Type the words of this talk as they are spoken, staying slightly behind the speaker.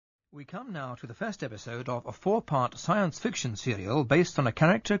We come now to the first episode of a 4-part science fiction serial based on a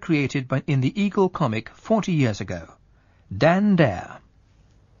character created in the Eagle comic 40 years ago, Dan Dare.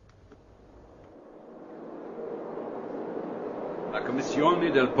 La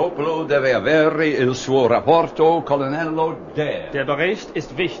Commissione del Popolo deve avere il suo rapporto, Colonnello Dare. Der Bericht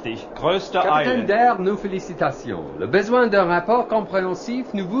ist wichtig. Größte Capitaine Eile. Dare, nos félicitations. Le besoin d'un rapport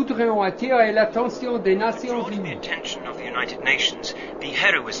compréhensif, nous voudrions attirer l'attention des Nations Drawing the Unies. attention of the United Nations, the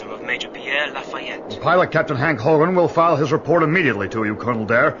heroism of Major Pierre Lafayette. Pilot Captain Hank Hogan will file his report immediately to you, Colonel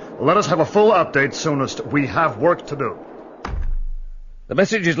Dare. Let us have a full update soonest. We have work to do. The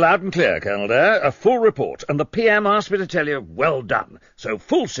message is loud and clear, Colonel Dare. A full report, and the PM asked me to tell you, well done. So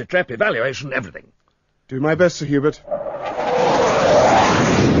full sitrep, evaluation, everything. Do my best, Sir Hubert.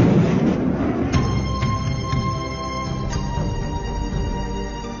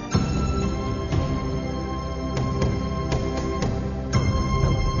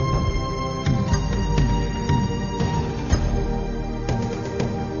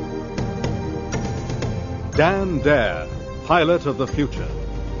 Dan Dare, pilot of the future.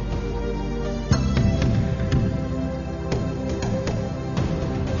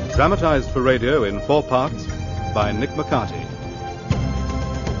 Dramatized for radio in 4 parts by Nick McCarty.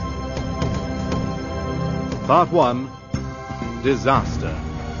 Part 1, Disaster.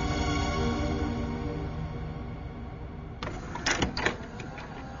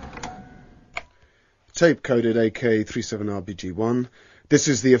 Tape coded AK-37RBG-1. This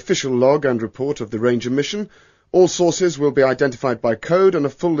is the official log and report of the Ranger mission. All sources will be identified by code and a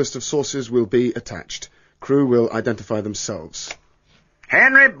full list of sources will be attached. Crew will identify themselves.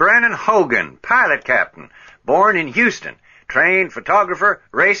 Henry Brennan Hogan, pilot captain, born in Houston, trained photographer,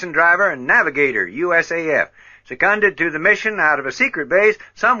 racing driver, and navigator, USAF, seconded to the mission out of a secret base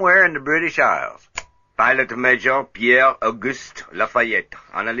somewhere in the British Isles. Pilot Major Pierre Auguste Lafayette,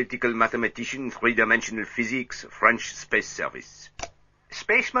 analytical mathematician, three-dimensional physics, French Space Service.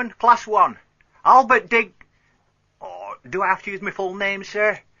 Spaceman, Class 1. Albert Dig... Oh, do I have to use my full name,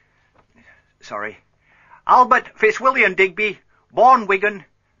 sir? Sorry. Albert Fitzwilliam Digby, born Wigan,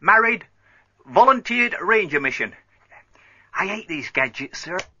 married, volunteered Ranger mission. I hate these gadgets,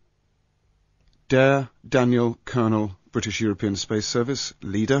 sir. Dare, Daniel, Colonel, British European Space Service,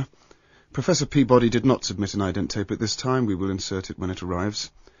 leader. Professor Peabody did not submit an ident tape at this time. We will insert it when it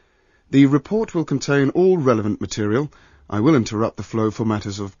arrives. The report will contain all relevant material. I will interrupt the flow for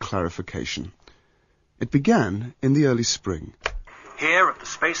matters of clarification. It began in the early spring. Here at the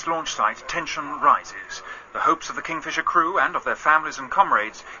space launch site, tension rises. The hopes of the Kingfisher crew and of their families and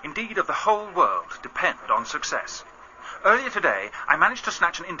comrades, indeed of the whole world, depend on success. Earlier today, I managed to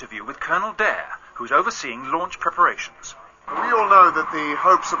snatch an interview with Colonel Dare, who's overseeing launch preparations. We all know that the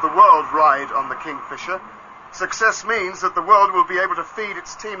hopes of the world ride on the Kingfisher. Success means that the world will be able to feed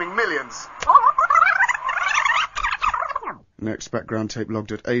its teeming millions. Next background tape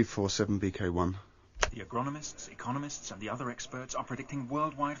logged at A47BK1. The agronomists, economists, and the other experts are predicting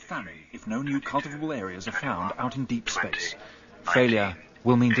worldwide famine if no new cultivable areas are found out in deep space. Failure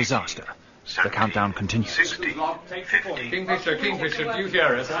will mean disaster. The countdown continues. 60, 50. Kingfisher, do you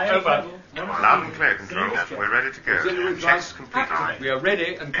hear us? Over. Loud and clear, Control. We're ready to go. Checks complete. We are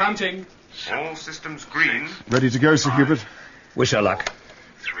ready and counting. All systems green. Ready to go, Sir Hubert. Wish her luck.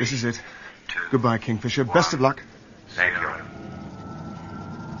 This is it. Goodbye, Kingfisher. Best of luck. Thank you.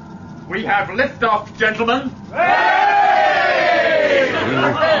 We have liftoff, gentlemen.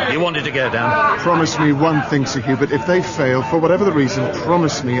 You wanted to go down. Promise me one thing, Sir Hubert. If they fail, for whatever the reason,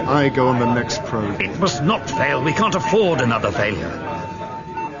 promise me I go on the next probe. It must not fail. We can't afford another failure.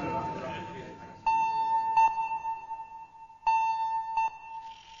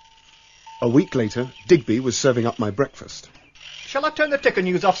 A week later, Digby was serving up my breakfast. Shall I turn the ticker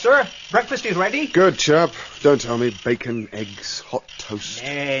news off, sir? Breakfast is ready. Good chap. Don't tell me bacon, eggs, hot toast.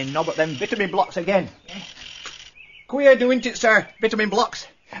 No, but them vitamin blocks again. Queer doing it, sir. Vitamin blocks.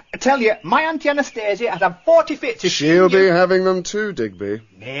 I tell you, my Auntie Anastasia had 40 fits. She'll be having them too, Digby.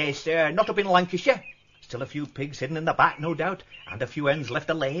 Nay, sir, not up in Lancashire. Still a few pigs hidden in the back, no doubt, and a few hens left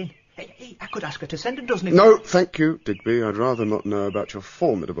a laying. Hey, I could ask her to send a dozen. No, thank you, Digby. I'd rather not know about your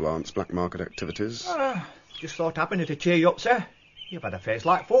formidable aunt's black market activities. Just thought happening to cheer you up, sir. You've had a face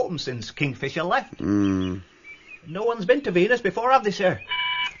like Fortum since Kingfisher left. No one's been to Venus before, have they, sir?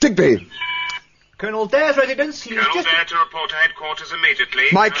 Digby! Colonel Dare's residence. Colonel Dare to report to headquarters immediately.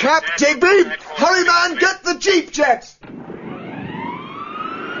 My cap, Digby! Hurry, man! Get the jeep jet!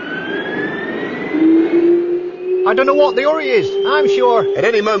 I don't know what the hurry is, I'm sure. At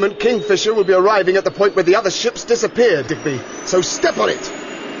any moment, Kingfisher will be arriving at the point where the other ships disappeared, Digby. So step on it!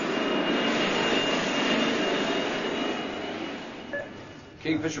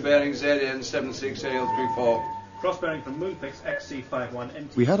 Kingfisher bearing ZN 76AL34. Cross-bearing from Moonfix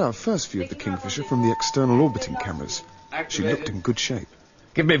XC51NT. We had our first view of the Kingfisher from the external orbiting cameras. She looked in good shape.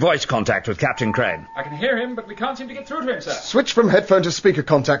 Give me voice contact with Captain Crane. I can hear him, but we can't seem to get through to him, sir. Switch from headphone to speaker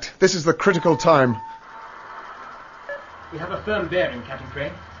contact. This is the critical time. We have a firm bearing, Captain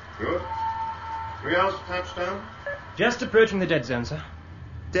Crane. Good. 3 hours to touchdown? Just approaching the dead zone, sir.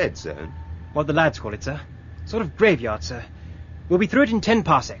 Dead zone? What the lads call it, sir. Sort of graveyard, sir. We'll be through it in 10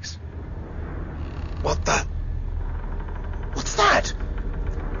 parsecs. What the... What's that?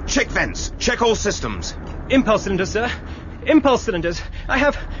 Check vents. Check all systems. Impulse cylinders, sir. Impulse cylinders. I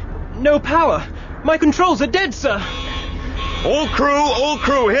have no power. My controls are dead, sir. All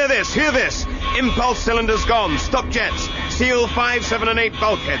crew, hear this, hear this. Impulse cylinders gone. Stop jets. Seal 5, 7 and 8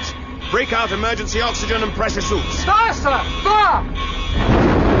 bulkheads. Break out emergency oxygen and pressure suits. Fire, sir! Fire!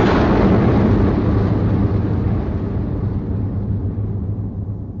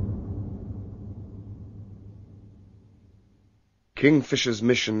 Kingfisher's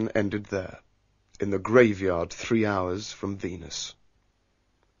mission ended there, in the graveyard 3 hours from Venus.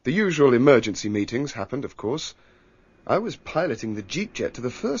 The usual emergency meetings happened, of course. I was piloting the jeep jet to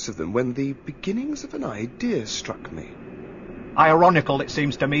the first of them when the beginnings of an idea struck me. Ironical, it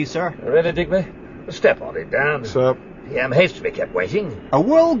seems to me, sir. Ready, Digby? Step on it, Dan. Sir. PM hates to be kept waiting. A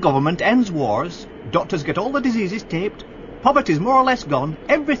world government ends wars, doctors get all the diseases taped, poverty's more or less gone,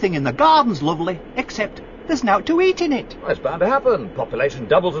 everything in the garden's lovely, except there's nought to eat in it. Well, it's bound to happen. Population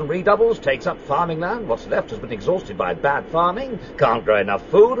doubles and redoubles, takes up farming land. What's left has been exhausted by bad farming, can't grow enough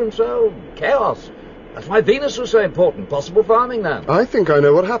food, and so chaos. That's why Venus was so important, possible farming land. I think I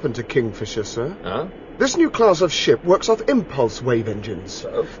know what happened to Kingfisher, sir. Huh? This new class of ship works off impulse wave engines.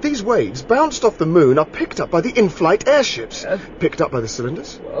 So? These waves, bounced off the moon, are picked up by the in-flight airships. Yes? Picked up by the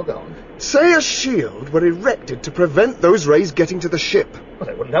cylinders. Well, go on. Say a shield were erected to prevent those rays getting to the ship. Well,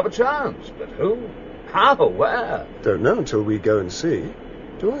 they wouldn't have a chance. But who? How? Where? Don't know until we go and see.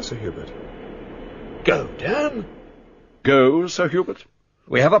 Do I, Sir Hubert? Go, Dan. Go, Sir Hubert.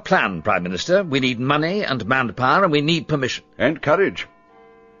 We have a plan, Prime Minister. We need money and manpower, and we need permission. And courage.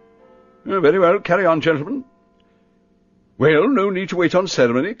 Oh, very well, carry on, gentlemen. Well, no need to wait on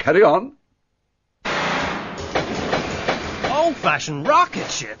ceremony. Carry on. Old-fashioned rocket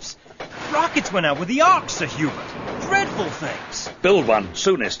ships. Rockets went out with the Ark, Sir Hubert. Dreadful things. Build one,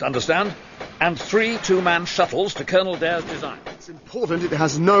 soonest, understand? And 3 two-man shuttles to Colonel Dare's design. It's important it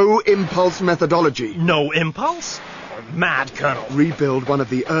has no impulse methodology. No impulse? Mad, Colonel. Rebuild one of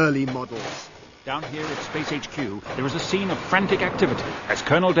the early models. Down here at Space HQ, there is a scene of frantic activity as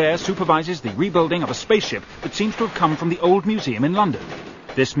Colonel Dare supervises the rebuilding of a spaceship that seems to have come from the old museum in London.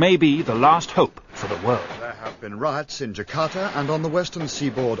 This may be the last hope for the world. There have been riots in Jakarta and on the western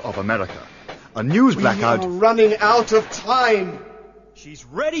seaboard of America. A news blackout... We are running out of time. She's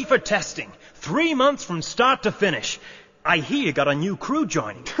ready for testing. 3 months from start to finish. I hear you got a new crew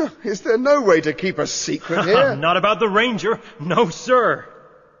joining. Is there no way to keep a secret here? Not about the Ranger. No, sir.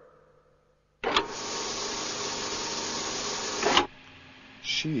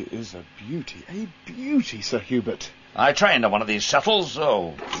 She is a beauty, Sir Hubert. I trained on one of these shuttles,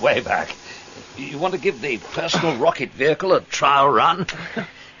 way back. You want to give the personal rocket vehicle a trial run?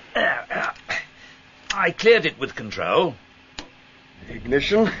 I cleared it with control.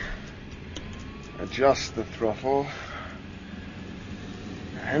 Ignition. Adjust the throttle.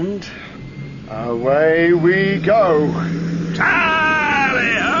 And away we go.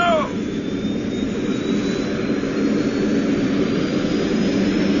 Tally-ho!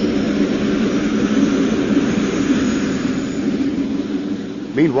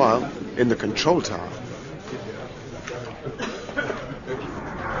 Meanwhile, in the control tower...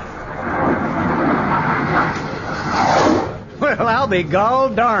 Well, I'll be gall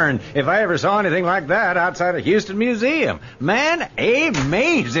darned if I ever saw anything like that outside of Houston Museum. Man,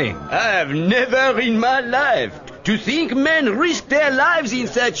 amazing. I've never in my life. To think men risk their lives in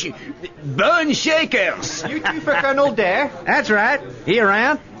such bone shakers. You two for Colonel Dare? That's right. He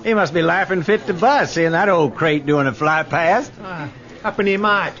around? He must be laughing fit to bust, seeing that old crate doing a fly past. Happen he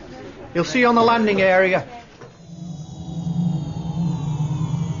might. He'll see you on the landing area.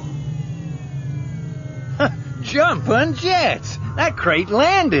 Jumping jets! That crate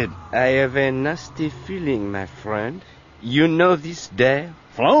landed. I have a nasty feeling, my friend. You know this Dare?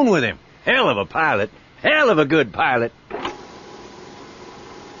 Flown with him. Hell of a pilot. Hell of a good pilot.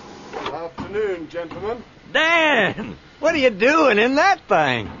 Good afternoon, gentlemen. Dan! What are you doing in that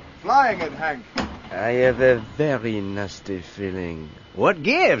thing? Flying it, Hank. I have a very nasty feeling. What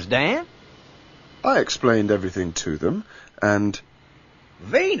gives, Dan? I explained everything to them, and...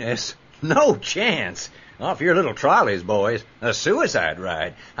 Venus? No chance. Off your little trolleys, boys. A suicide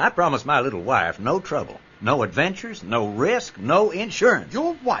ride. I promised my little wife no trouble. No adventures, no risk, no insurance.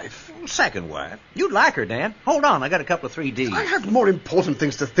 Your wife? Second wife. You'd like her, Dan. Hold on, I got a couple of 3Ds. I have more important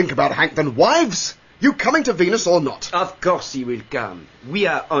things to think about, Hank, than wives. You coming to Venus or not? Of course he will come. We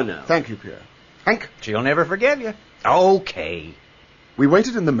are honored. Thank you, Pierre. Hank? She'll never forgive you. Okay. We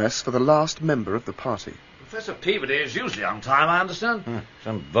waited in the mess for the last member of the party. Professor Peabody is usually on time, I understand.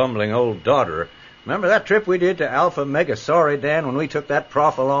 Some bumbling old dodderer. Remember that trip we did to Alpha Megasauri, Dan, when we took that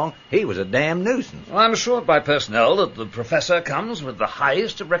prof along? He was a damn nuisance. Well, I'm assured by personnel that the professor comes with the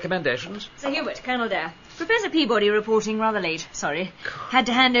highest of recommendations. Sir Hubert, Colonel Dare. Professor Peabody reporting rather late. Sorry. Had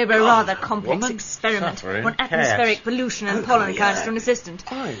to hand over a rather complex experiment on atmospheric pollution and pollen counts to an assistant.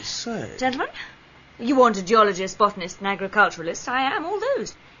 I say. Gentlemen, you want a geologist, botanist, and agriculturalist. I am all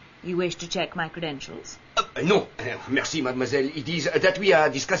those. You wish to check my credentials? No, merci, mademoiselle. It is that we are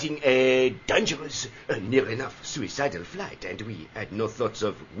discussing a dangerous, near enough suicidal flight, and we had no thoughts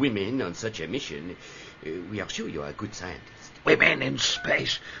of women on such a mission. We are sure you are a good scientist. Women in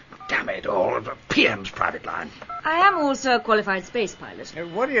space. Damn it all. PM's private line. I am also a qualified space pilot.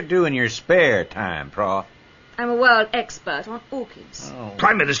 What do you do in your spare time, Prof? I'm a world expert on orchids. Oh.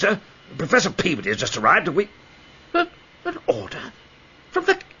 Prime Minister, Professor Peabody has just arrived. An order? From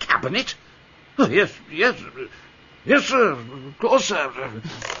the cabinet? Oh, yes, of course,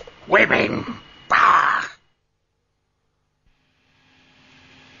 women. Bah!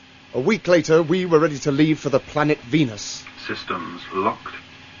 A week later, we were ready to leave for the planet Venus. Systems locked.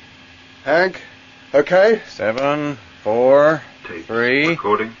 Hank, okay? 7, 4, 3,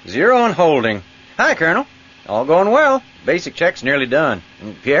 recording. 0 on holding. Hi, Colonel. All going well. Basic check's nearly done.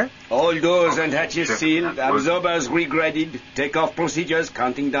 Pierre? All doors and hatches sealed, absorbers regraded, takeoff procedures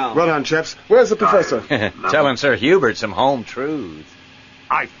counting down. Right on, chaps. Where's the professor? Telling Sir Hubert some home truths.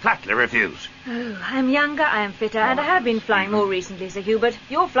 I flatly refuse. Oh, I'm younger, I am fitter, and I have been flying more recently, Sir Hubert.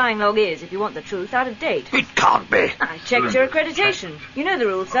 Your flying log is, if you want the truth, out of date. It can't be. I checked your accreditation. You know the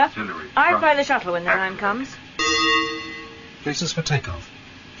rules, sir. I fly the shuttle when the time comes. Places for takeoff.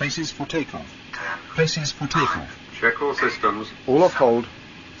 Places for takeoff. Places for takeoff. Check all systems. All off hold.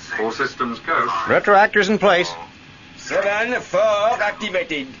 All systems go. Retroactors in place. 7, 4,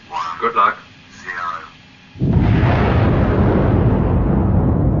 activated. Good luck. 0.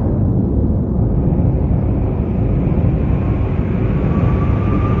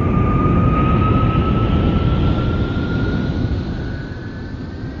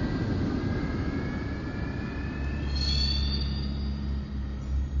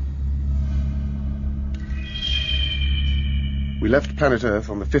 We left planet Earth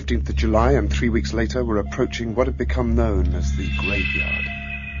on the 15th of July, and 3 weeks later were approaching what had become known as the graveyard.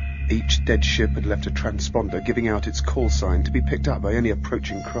 Each dead ship had left a transponder giving out its call sign to be picked up by any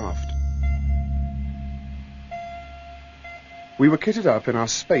approaching craft. We were kitted up in our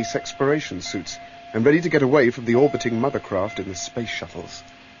space exploration suits and ready to get away from the orbiting mothercraft in the space shuttles.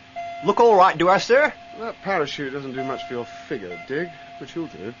 Look all right, do I, sir? That parachute doesn't do much for your figure, Dig, but you'll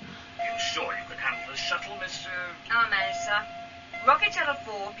do. You sure you can handle the shuttle, Mr... I'll manage, sir. Rocket Shuttle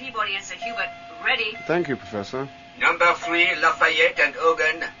 4, Peabody and Sir Hubert, ready. Thank you, Professor. Number 3, Lafayette and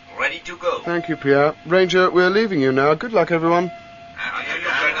Hogan, ready to go. Thank you, Pierre. Ranger, we're leaving you now. Good luck, everyone.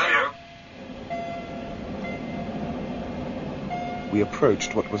 We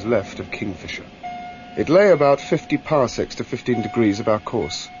approached what was left of Kingfisher. It lay about 50 parsecs to 15 degrees of our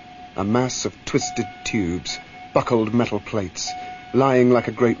course, a mass of twisted tubes, buckled metal plates, lying like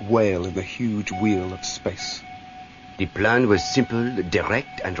a great whale in the huge wheel of space. The plan was simple,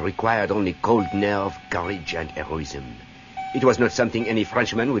 direct, and required only cold nerve, courage, and heroism. It was not something any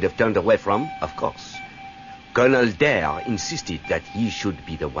Frenchman would have turned away from, of course. Colonel Dare insisted that he should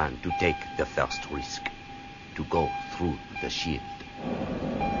be the one to take the first risk, to go through the shield.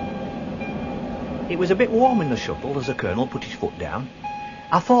 It was a bit warm in the shuttle as the Colonel put his foot down.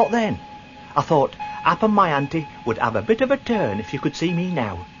 I thought Appa my auntie would have a bit of a turn if you could see me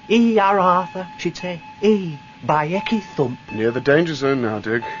now. E.R. Arthur, she'd say. By Ecky Thump. Near the danger zone now,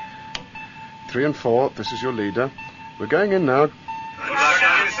 Dig. 3 and 4, this is your leader. We're going in now.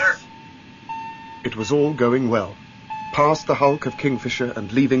 It was all going well. Past the hulk of Kingfisher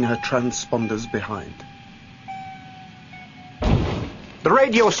and leaving her transponders behind. The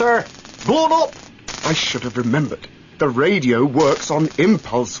radio, sir. Blown up. I should have remembered. The radio works on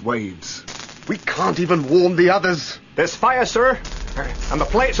impulse waves. We can't even warn the others. There's fire, sir. And the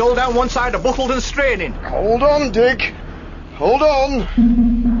plates all down one side are buckled and straining. Hold on, Dick. Hold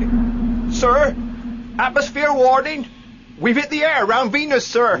on. Sir, atmosphere warning. We've hit the air round Venus,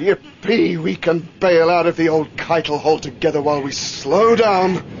 sir. Yippee, we can bail out of the old Keitel altogether while we slow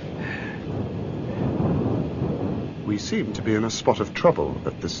down. We seem to be in a spot of trouble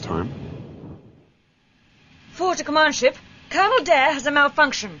at this time. Fort to command ship. Colonel Dare has a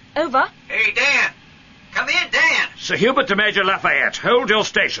malfunction. Over. Hey, Dan! Come in, Dan! Sir Hubert to Major Lafayette. Hold your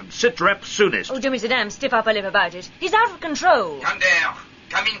station. Sit rep soonest. Oh, do me a damn stiff upper lip about it. He's out of control. Come there.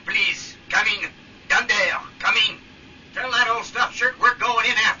 Come in, please. Come in. Down there. Come in. Tell that old stuffed shirt we're going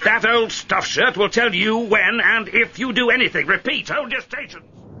in after. That old stuffed shirt will tell you when and if you do anything. Repeat, hold your station.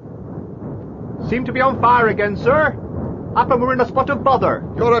 Seem to be on fire again, sir. Happen we're in a spot of bother.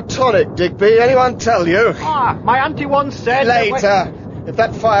 You're a tonic, Digby. Anyone tell you? My auntie once said... Later. If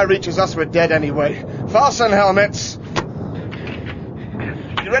that fire reaches us, we're dead anyway. Fasten helmets.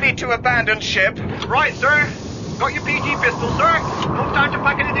 You ready to abandon ship? Right, sir. Got your PG pistol, sir. No time to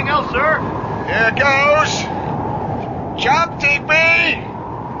pack anything else, sir. Here goes. Jump, Digby!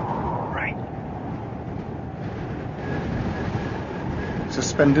 Right.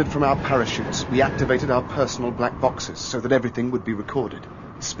 Suspended from our parachutes, we activated our personal black boxes so that everything would be recorded.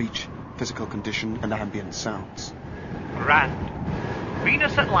 Speech, physical condition, and ambient sounds. Grand.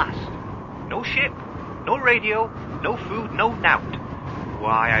 Venus at last. No ship, no radio, no food, no nout.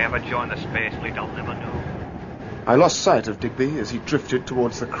 Why I ever joined the space fleet, I'll never know. I lost sight of Digby as he drifted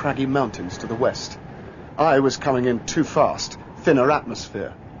towards the craggy mountains to the west. I was coming in too fast, thinner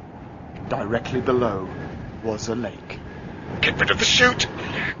atmosphere. Directly below was a lake. Get rid of the chute!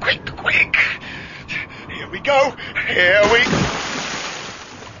 Quick, quick! Here we go! Here we...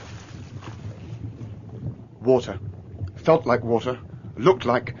 Water. Felt like water. Looked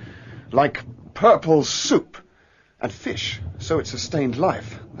like purple soup. And fish, so it sustained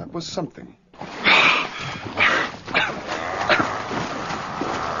life. That was something.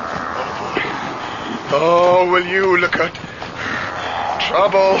 Oh, will you look at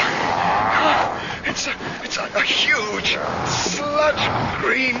trouble? It's a huge, sludge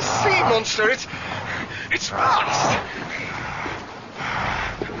green sea monster. It's vast.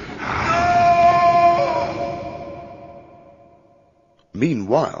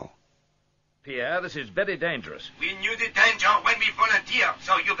 Meanwhile... Pierre, this is very dangerous. We knew the danger when we volunteered,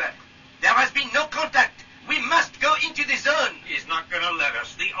 Sir Hubert. There has been no contact. We must go into the zone. He's not going to let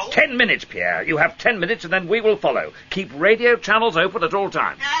us. 10 minutes, Pierre. You have 10 minutes and then we will follow. Keep radio channels open at all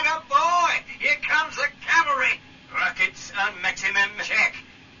times. Atta boy! Here comes the cavalry. Rockets on maximum check.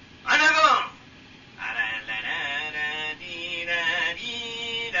 En avant!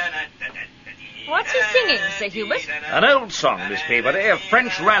 What's he singing, Sir Hubert? An old song, Miss Peabody, a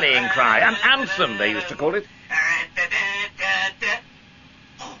French rallying cry, an anthem they used to call it.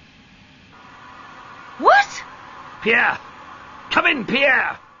 What? Pierre! Come in,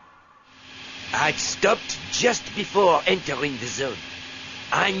 Pierre! I'd stopped just before entering the zone.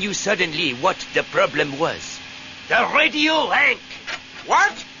 I knew suddenly what the problem was. The radio, Hank!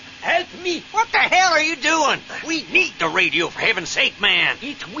 What? Help me! What the hell are you doing? We need the radio, for heaven's sake, man!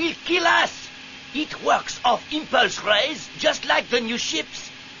 It will kill us! It works off impulse rays, just like the new ships.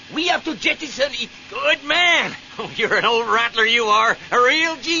 We have to jettison it. Good man! Oh, you're an old rattler, you are. A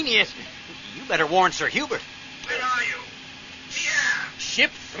real genius. You better warn Sir Hubert. Where are you? Pierre!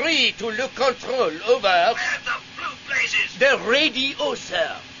 Ship 3 to Le Control, over. Where the blue blazes? The radio,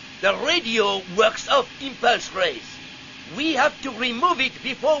 sir. The radio works off impulse rays. We have to remove it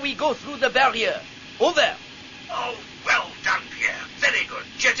before we go through the barrier. Over. Oh, well done, Pierre. Very good.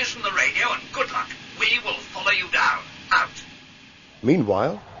 Jettison the radio and good luck. We will follow you down. Out.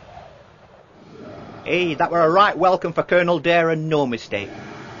 Meanwhile... Hey, that were a right welcome for Colonel Dare and no mistake.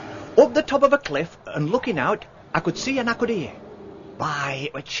 Up the top of a cliff and looking out, I could see and I could hear. Why,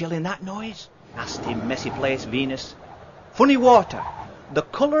 it was chilling, that noise. Nasty, messy place, Venus. Funny water. The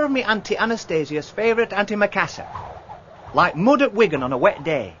colour of me Auntie Anastasia's favourite antimacassar. Like mud at Wigan on a wet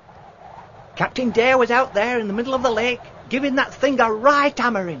day. Captain Dare was out there in the middle of the lake, giving that thing a right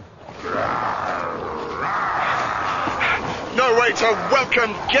hammering. No way to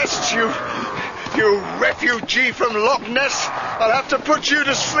welcome guests, you refugee from Loch Ness. I'll have to put you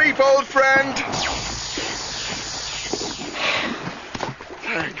to sleep, old friend.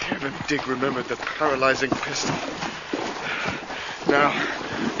 Thank heaven Dig remembered the paralyzing pistol. Now,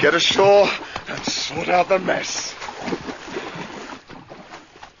 get ashore and sort out the mess.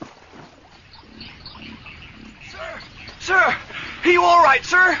 Sir, are you all right,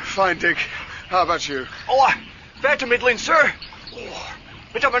 sir? Fine, Dig. How about you? Oh, fair to middling, sir. Oh,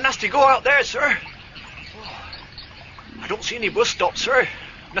 bit of a nasty go out there, sir. Oh, I don't see any bus stops, sir.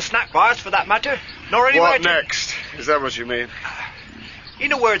 No snack bars, for that matter. Nor anywhere What next? Is that what you mean?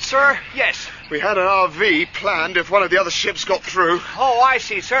 In a word, sir, yes. We had an RV planned if one of the other ships got through. Oh, I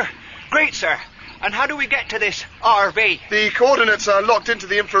see, sir. Great, sir. And how do we get to this RV? The coordinates are locked into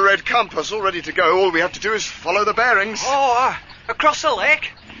the infrared compass, all ready to go. All we have to do is follow the bearings. Oh, across the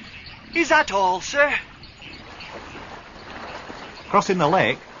lake? Is that all, sir? Crossing the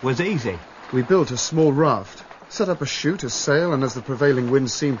lake was easy. We built a small raft, set up a chute, a sail, and as the prevailing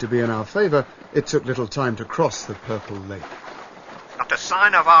wind seemed to be in our favour, it took little time to cross the purple lake. Not a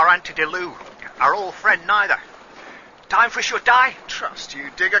sign of our antediluve, our old friend neither. Time for shut eye? Trust you,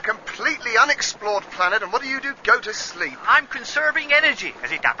 dig. A completely unexplored planet, and what do? Go to sleep. I'm conserving energy,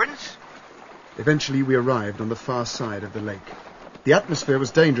 as it happens. Eventually we arrived on the far side of the lake. The atmosphere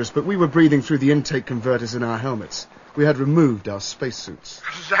was dangerous, but we were breathing through the intake converters in our helmets. We had removed our spacesuits.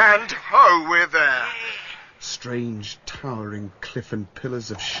 Land ho, we're there. Strange, towering cliff and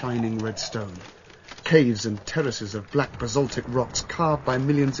pillars of shining red stone. Caves and terraces of black basaltic rocks carved by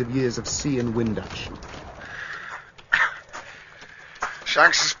millions of years of sea and wind action.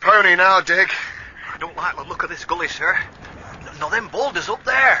 Shanks's pony now, Dig. I don't like the look of this gully, sir. No, them boulders up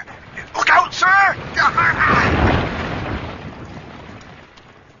there. Look out, sir!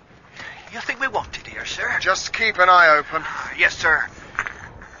 You think we wanted here, sir? Just keep an eye open. Yes, sir.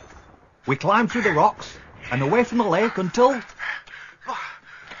 We climbed through the rocks and away from the lake until... Look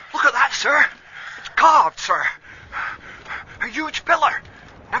at that, sir. It's carved, sir. A huge pillar.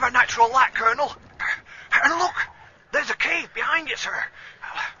 Never natural light, Colonel. And look, there's a cave behind it, sir.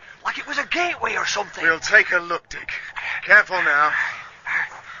 Like it was a gateway or something. We'll take a look, Dick. Careful now.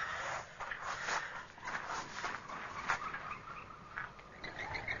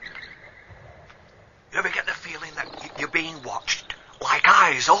 You ever get the feeling that you're being watched? Like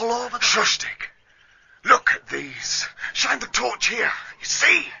eyes all over the... Shush, Dick. Look at these. Shine the torch here. You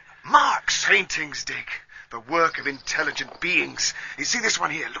see? Marks. Paintings, Dick. The work of intelligent beings. You see this one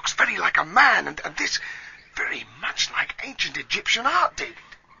here? Looks very like a man, and this very much like ancient Egyptian art, Dick.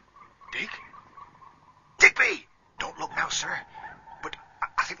 Dick? Digby! Don't look now, sir. But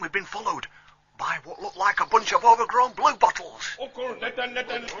I think we've been followed by what looked like a bunch of overgrown blue bottles.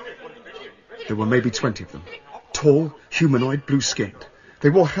 There were maybe 20 of them. Tall, humanoid, blue-skinned. They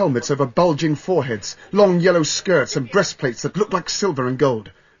wore helmets over bulging foreheads, long yellow skirts and breastplates that looked like silver and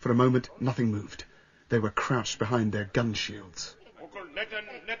gold. For a moment, nothing moved. They were crouched behind their gun shields.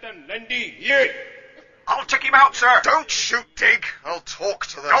 I'll check him out, sir. Don't shoot, Dig. I'll talk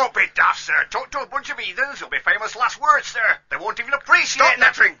to them. Don't be daft, sir. Talk to a bunch of heathens. It'll be famous last words, sir. They won't even appreciate Stop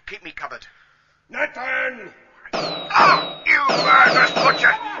nattering. Keep me covered. Nathan! Oh, you murderous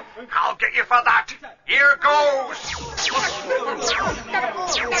butcher! I'll get you for that. Here goes.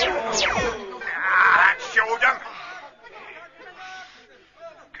 That showed him.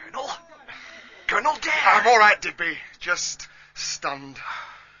 Colonel Dare. I'm all right, Digby. Just stunned.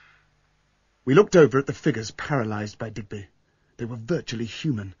 We looked over at the figures paralysed by Digby. They were virtually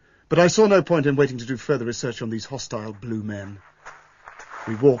human, but I saw no point in waiting to do further research on these hostile blue men.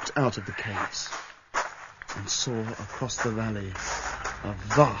 We walked out of the caves and saw across the valley a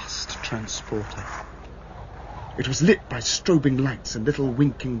vast transporter. It was lit by strobing lights and little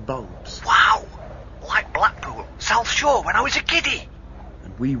winking bulbs. Wow! Like Blackpool, South Shore when I was a kiddie.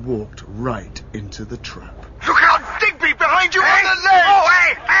 And we walked right into the trap. Look out, Digby, behind you on the ledge! Oh,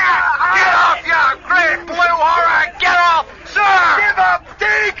 hey! Get off, you great blue horror! Get off, sir! Give up,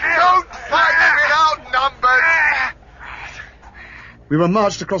 Dig! Don't fight it outnumbered! We were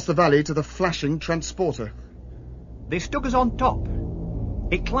marched across the valley to the flashing transporter. They stuck us on top.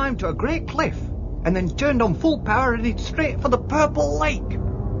 It climbed to a great cliff and then turned on full power and headed straight for the purple lake.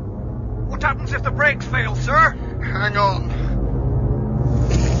 What happens if the brakes fail, sir? Hang on.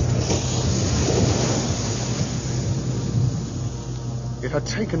 It had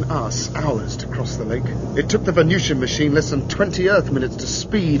taken us hours to cross the lake. It took the Venusian machine less than 20 Earth minutes to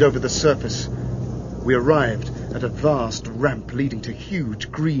speed over the surface. We arrived at a vast ramp leading to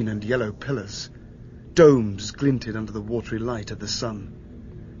huge green and yellow pillars. Domes glinted under the watery light of the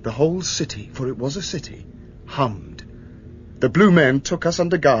sun. The whole city, for it was a city, hummed. The blue men took us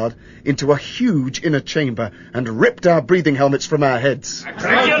under guard into a huge inner chamber and ripped our breathing helmets from our heads. No!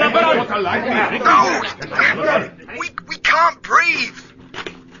 We can't breathe!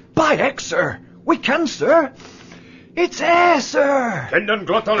 By X, sir! We can, sir! It's air, sir!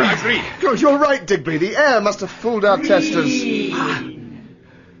 God, you're right, Digby. The air must have fooled our testers.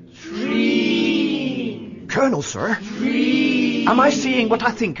 Colonel, sir? Am I seeing what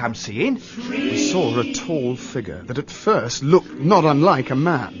I think I'm seeing? We saw a tall figure that at first looked not unlike a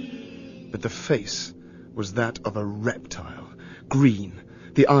man. But the face was that of a reptile. Green,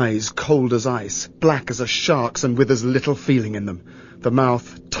 the eyes cold as ice, black as a shark's and with as little feeling in them. The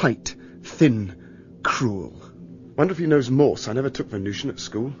mouth tight, thin, cruel. Wonder if he knows Morse. I never took Venusian at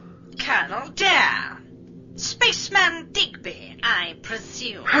school. Colonel Dare, Spaceman Digby, I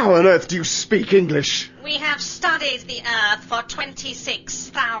presume. How on earth do you speak English? We have studied the Earth for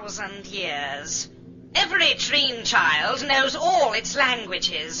 26,000 years. Every Treen child knows all its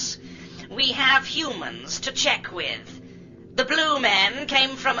languages. We have humans to check with. The Blue Men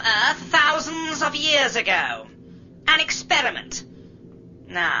came from Earth thousands of years ago. An experiment.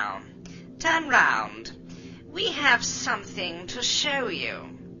 Now, turn round. We have something to show you.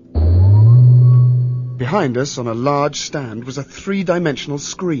 Behind us, on a large stand, was a three-dimensional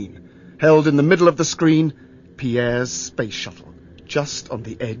screen. Held in the middle of the screen, Pierre's space shuttle, just on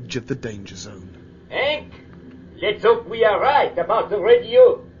the edge of the danger zone. Hank, let's hope we are right about the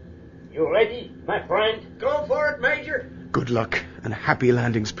radio. You ready, my friend? Go for it, Major. Good luck and happy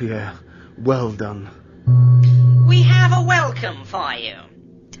landings, Pierre. Well done. We have a welcome for you.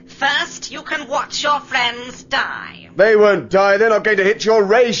 First, you can watch your friends die. They won't die. They're not going to hit your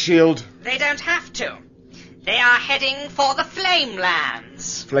ray shield. They don't have to. They are heading for the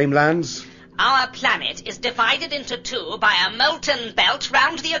Flamelands. Flamelands? Our planet is divided into two by a molten belt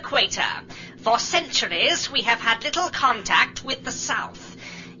round the equator. For centuries, we have had little contact with the South.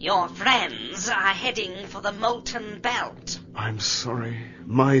 Your friends are heading for the molten belt. I'm sorry.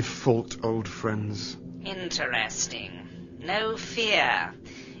 My fault, old friends. Interesting. No fear.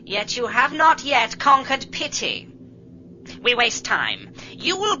 Yet you have not yet conquered pity. We waste time.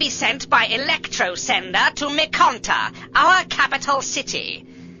 You will be sent by electrosender to Mikonta, our capital city,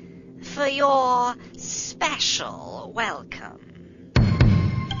 for your special welcome.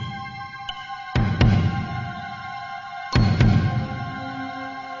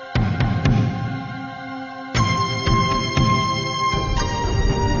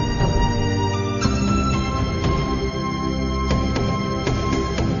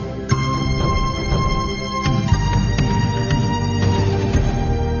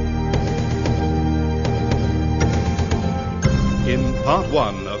 Part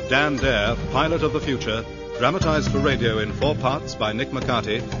 1 of Dan Dare, Pilot of the Future, dramatized for radio in 4 parts by Nick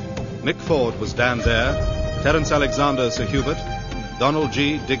McCarty. Mick Ford was Dan Dare, Terence Alexander Sir Hubert, Donald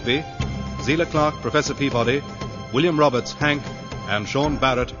G. Digby, Zelah Clarke Professor Peabody, William Roberts Hank, and Sean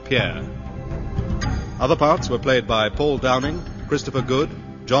Barrett Pierre. Other parts were played by Paul Downing, Christopher Good,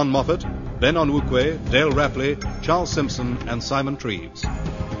 John Moffat, Ben Onwukwe, Dale Rapley, Charles Simpson, and Simon Treves.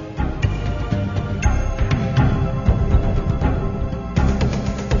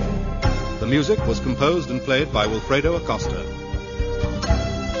 The music was composed and played by Wilfredo Acosta.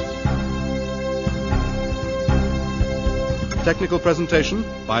 Technical presentation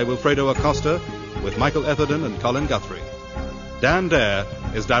by Wilfredo Acosta with Michael Etherden and Colin Guthrie. Dan Dare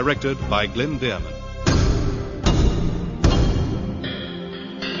is directed by Glyn Dearman.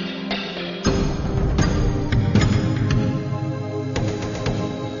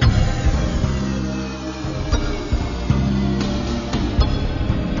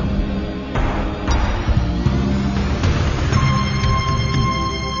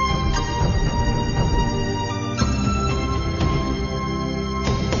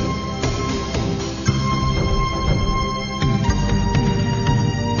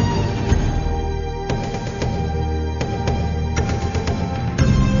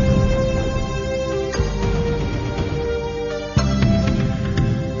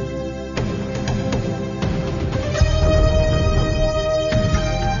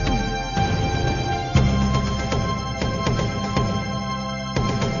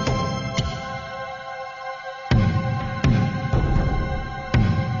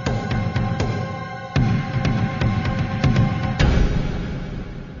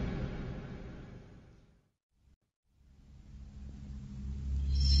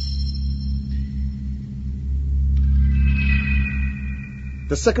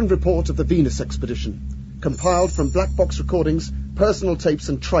 The second report of the Venus expedition, compiled from black box recordings, personal tapes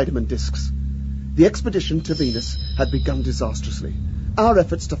and Trident discs. The expedition to Venus had begun disastrously. Our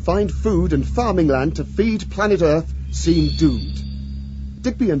efforts to find food and farming land to feed planet Earth seemed doomed.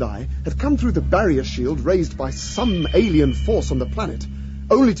 Digby and I had come through the barrier shield raised by some alien force on the planet,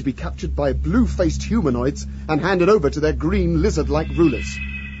 only to be captured by blue-faced humanoids and handed over to their green lizard-like rulers.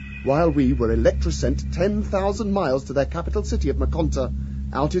 While we were electrosent 10,000 miles to their capital city of Mikonta,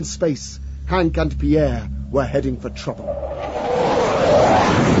 out in space, Hank and Pierre were heading for trouble.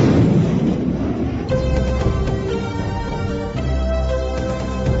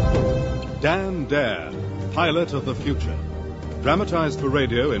 Dan Dare, Pilot of the Future, dramatized for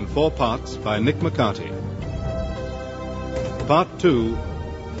radio in 4 parts by Nick McCarty. Part 2,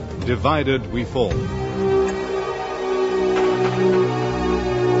 Divided We Fall.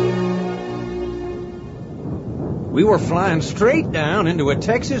 We were flying straight down into a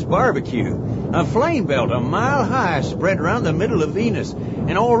Texas barbecue. A flame belt a mile high spread around the middle of Venus,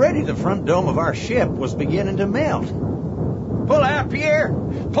 and already the front dome of our ship was beginning to melt. Pull out, Pierre!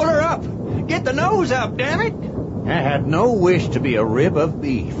 Pull her up! Get the nose up, damn it! I had no wish to be a rib of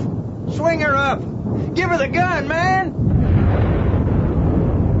beef. Swing her up! Give her the gun, man!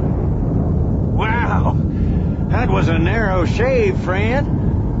 Wow! That was a narrow shave, friend.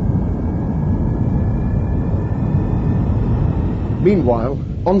 Meanwhile,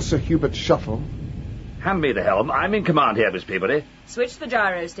 on Sir Hubert's shuttle... Hand me the helm. I'm in command here, Miss Peabody. Switch the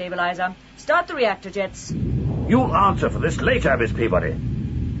gyro stabilizer. Start the reactor jets. You'll answer for this later, Miss Peabody.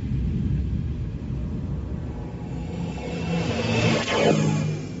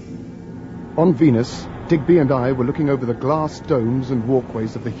 On Venus, Digby and I were looking over the glass domes and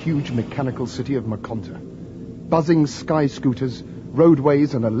walkways of the huge mechanical city of Maconta. Buzzing sky scooters,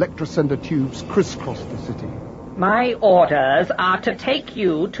 roadways and electrosender tubes crisscrossed the city. My orders are to take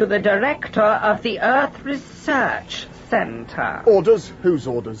you to the director of the Earth Research Center. Orders? Whose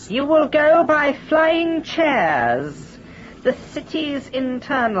orders? You will go by flying chairs. The city's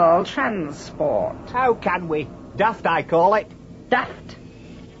internal transport. How can we? Daft, I call it. Daft.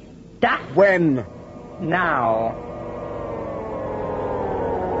 When? Now.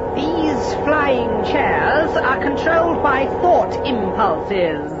 These flying chairs are controlled by thought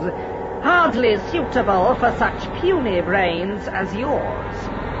impulses. Hardly suitable for such puny brains as yours.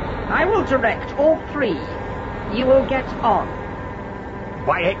 I will direct all three. You will get on.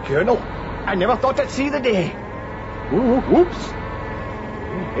 Why, Colonel, I never thought I'd see the day. Ooh, whoops.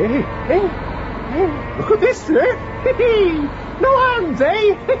 Hey. Look at this, sir. No arms,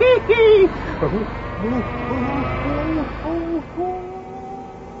 eh?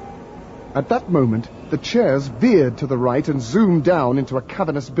 At that moment, the chairs veered to the right and zoomed down into a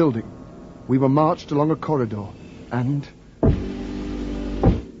cavernous building. We were marched along a corridor, and...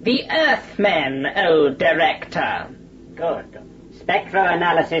 The Earthmen, Director. Good.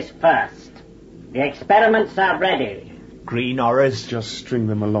 Spectroanalysis first. The experiments are ready. Green horrors. Just string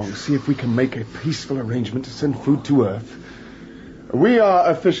them along. See if we can make a peaceful arrangement to send food to Earth. We are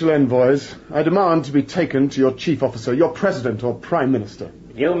official envoys. I demand to be taken to your chief officer, your president or prime minister.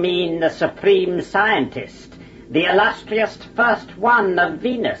 You mean the supreme scientist, the illustrious first one of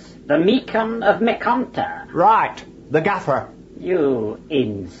Venus, the Meekon of Maconta. Right, the gaffer. You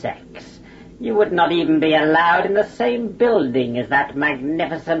insects. You would not even be allowed in the same building as that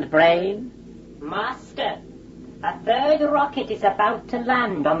magnificent brain. Master, a third rocket is about to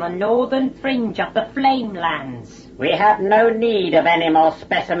land on the northern fringe of the Flamelands. We have no need of any more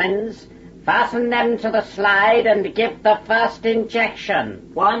specimens. Fasten them to the slide and give the first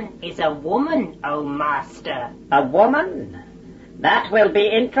injection. One is a woman, oh Master. A woman? That will be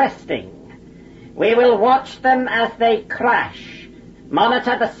interesting. We will watch them as they crash.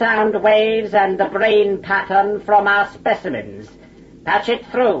 Monitor the sound waves and the brain pattern from our specimens. Patch it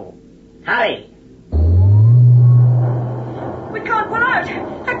through. Hurry. We can't pull out.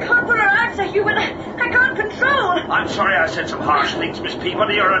 I can't pull her out, Sir Hubert. I can't control. I'm sorry I said some harsh things, Miss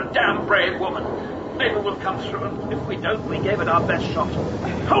Peabody. You're a damn brave woman. Maybe we'll come through, and if we don't, we gave it our best shot.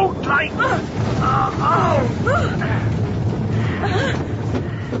 Hold tight!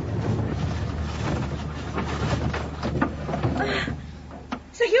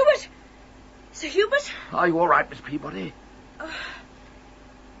 Sir Hubert! Sir Hubert? Are you all right, Miss Peabody?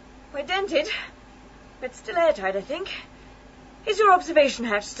 We're dented, but still airtight, I think. Is your observation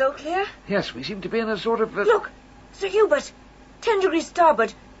hatch still clear? Yes, we seem to be in a sort of... Look, Sir Hubert, 10 degrees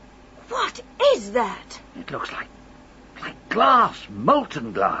starboard. What is that? It looks like glass,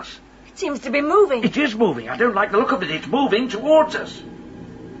 molten glass. It seems to be moving. It is moving. I don't like the look of it. It's moving towards us.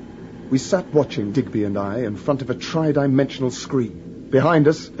 We sat watching, Digby and I, in front of a tri-dimensional screen. Behind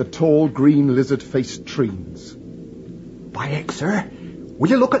us, the tall, green, lizard-faced trees. Why, sir, will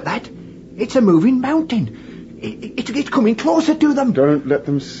you look at that? It's a moving mountain. It's coming closer to them. Don't let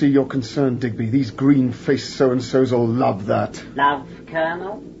them see your concern, Digby. These green-faced so-and-sos will love that. Love,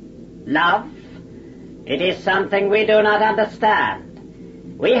 Colonel? Love? It is something we do not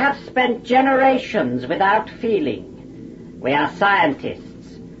understand. We have spent generations without feeling. We are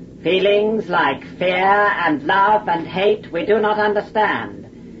scientists. Feelings like fear and love and hate we do not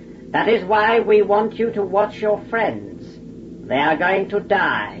understand. That is why we want you to watch your friends. They are going to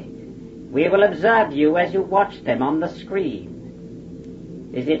die. We will observe you as you watch them on the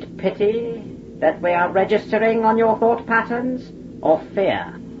screen. Is it pity that we are registering on your thought patterns, or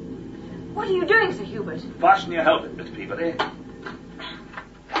fear? What are you doing, Sir Hubert? Fasten your helmet, Miss Peabody.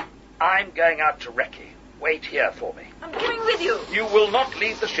 I'm going out to recce. Wait here for me. I'm coming with you. You will not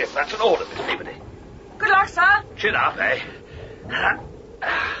leave the ship. That's an order, Miss Peabody. Good luck, sir. Chin up, eh?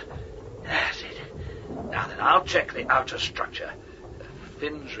 That's it. Now then, I'll check the outer structure.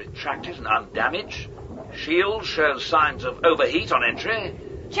 Fins retracted and undamaged. Shield shows signs of overheat on entry.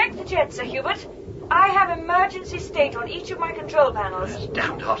 Check the jets, Sir Hubert. I have emergency state on each of my control panels. It's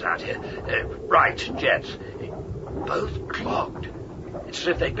damned hot out here. Right, jets. Both clogged. It's as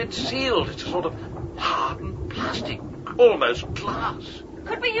if they've been sealed. It's a sort of hardened plastic, almost glass.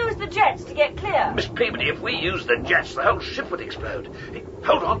 Could we use the jets to get clear? Miss Peabody, if we use the jets, the whole ship would explode.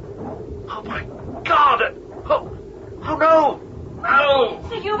 Hold on. Oh, my God! Oh no! No!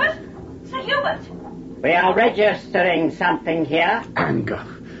 Sir Hubert? Sir Hubert? We are registering something here. Anger.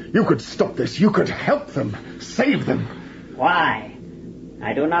 You could stop this. You could help them. Save them. Why?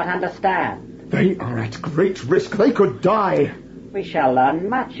 I do not understand. They are at great risk. They could die. We shall learn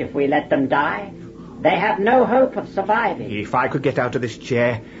much if we let them die. They have no hope of surviving. If I could get out of this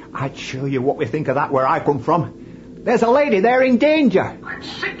chair, I'd show you what we think of that where I come from. There's a lady there in danger. I'm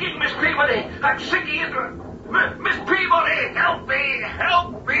sinking, Miss Peabody! I'm sinking into... Miss Peabody, help me!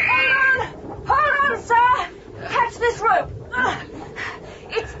 Help me! Hold on, sir! Catch this rope!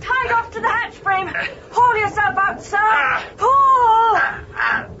 It's tied off to the hatch frame. Haul yourself out, sir! Pull!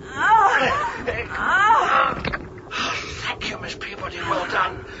 Thank you, Miss Peabody. Well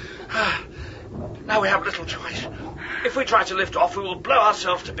done. Now we have little choice. If we try to lift off, we will blow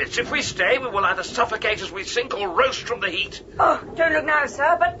ourselves to bits. If we stay, we will either suffocate as we sink or roast from the heat. Oh, don't look now,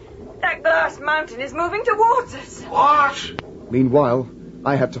 sir, but that glass mountain is moving towards us. What? Meanwhile,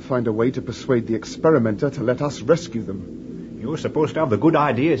 I had to find a way to persuade the experimenter to let us rescue them. You're supposed to have the good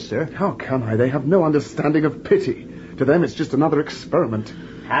ideas, sir. How can I? They have no understanding of pity. To them, it's just another experiment.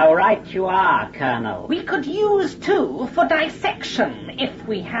 How right you are, Colonel. We could use two for dissection if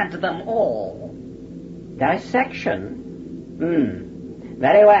we had them all. Dissection?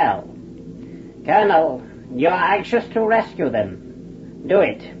 Very well. Colonel, you are anxious to rescue them. Do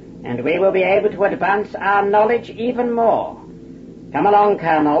it, and we will be able to advance our knowledge even more. Come along,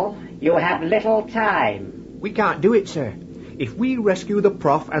 Colonel. You have little time. We can't do it, sir. If we rescue the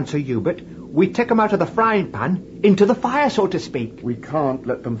Prof and Sir Hubert, we take them out of the frying pan into the fire, so to speak. We can't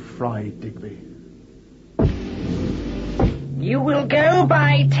let them fry, Digby. You will go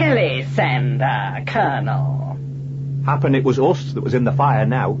by telesander, Colonel. Happen it was us that was in the fire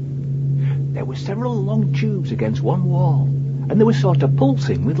now. There were several long tubes against one wall, and they were sort of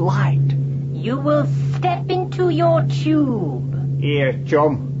pulsing with light. You will step into your tube. Here,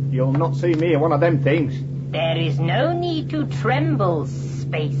 chum, you'll not see me in one of them things. There is no need to tremble,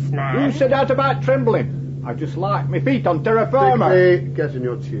 spaceman. Who said that about trembling? I just like my feet on terra firma. Digby, get in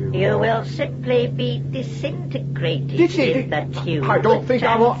your tube. You will simply be disintegrated in the tube. I don't think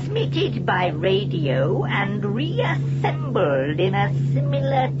I want... Transmitted by radio and reassembled in a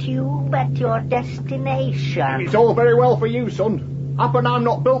similar tube at your destination. It's all very well for you, son. Happen I'm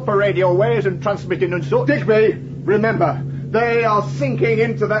not built for radio waves and transmitting and such. Digby, remember, they are sinking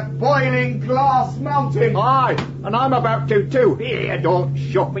into that boiling glass mountain. Aye, and I'm about to too. Here, don't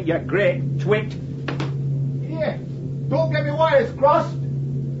shock me, you great twit. Here, don't get me wires crossed.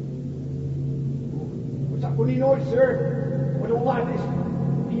 What's that funny noise, sir? I don't like this. I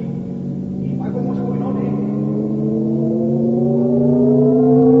don't know what's going on here.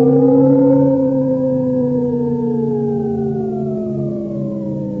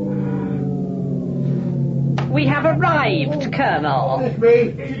 We have arrived, Colonel.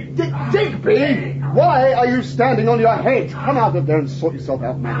 Digby! Why are you standing on your head? Come out of there and sort yourself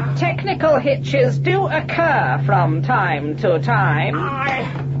out, man. Technical hitches do occur from time to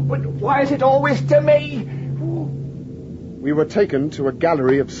time. But why is it always to me? We were taken to a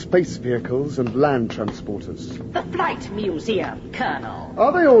gallery of space vehicles and land transporters. The Flight Museum, Colonel.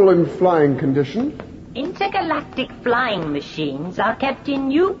 Are they all in flying condition? Intergalactic flying machines are kept in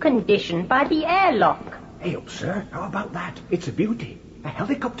new condition by the airlock. Hey, up, sir. How about that? It's a beauty. A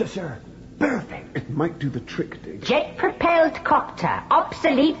helicopter, sir. Perfect. It might do the trick, Dig. Jet-propelled copter,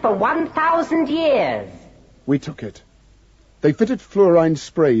 obsolete for 1,000 years. We took it. They fitted fluorine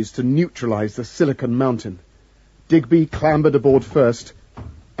sprays to neutralize the silicon mountain. Digby clambered aboard first,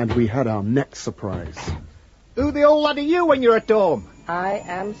 and we had our next surprise. Who the old lad are you when you're at home? I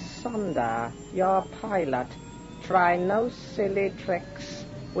am Sunda, your pilot. Try no silly tricks.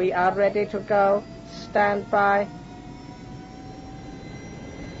 We are ready to go. Stand by.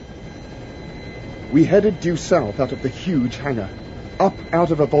 We headed due south out of the huge hangar, up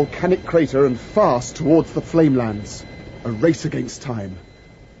out of a volcanic crater and fast towards the Flamelands. A race against time.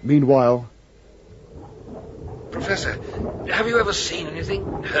 Meanwhile... Professor, have you ever seen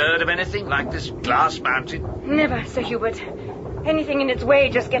anything, heard of anything like this glass mountain? Never, Sir Hubert. Anything in its way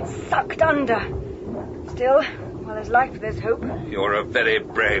just gets sucked under. Still, While there's life, there's hope. You're a very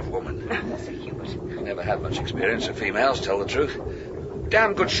brave woman. Sir Hubert. Never had much experience of females, tell the truth.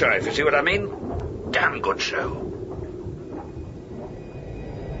 Damn good show, if you see what I mean. Damn good show.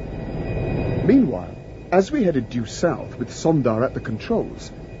 Meanwhile, as we headed due south with Sondar at the controls,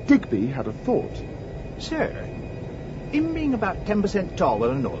 Digby had a thought. Sir, him being about 10% taller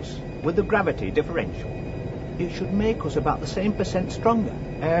than us, with the gravity differential, it should make us about the same percent stronger.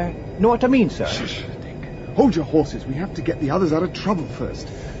 Know what I mean, sir? Shush, Dick. Hold your horses. We have to get the others out of trouble first.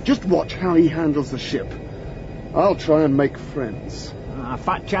 Just watch how he handles the ship. I'll try and make friends.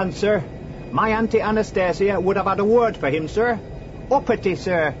 Fat chance, sir. My Auntie Anastasia would have had a word for him, sir. Uppity,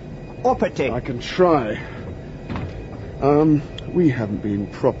 sir. Uppity. I can try. We haven't been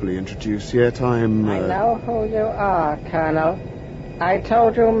properly introduced yet. I know who you are, Colonel. I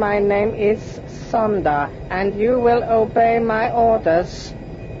told you my name is Sonda, and you will obey my orders.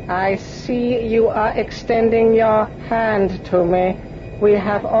 I see you are extending your hand to me. We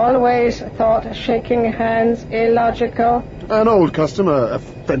have always thought shaking hands illogical. An old custom, a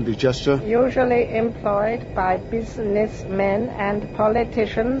friendly gesture. Usually employed by businessmen and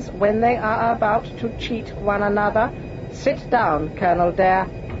politicians when they are about to cheat one another. Sit down, Colonel Dare.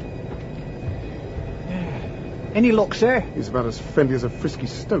 Any luck, sir? He's about as friendly as a frisky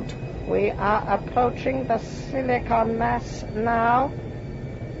stoat. We are approaching the silicon mass now.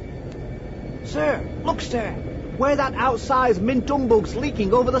 Sir, look, sir. Where that outsized mint humbug's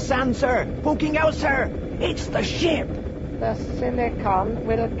leaking over the sand, sir. Poking out, sir. It's the ship. The silicon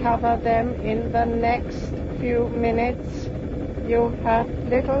will cover them in the next few minutes. You have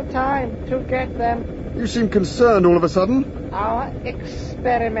little time to get them. You seem concerned all of a sudden. Our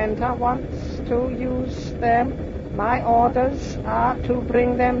experimenter wants to use them. My orders are to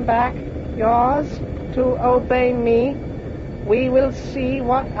bring them back. Yours to obey me. We will see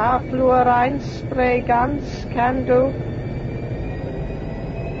what our fluorine spray guns can do.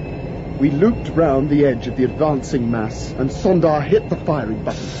 We looped round the edge of the advancing mass, and Sondar hit the firing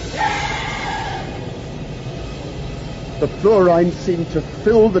button. The fluorine seemed to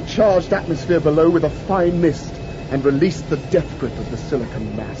fill the charged atmosphere below with a fine mist and released the death grip of the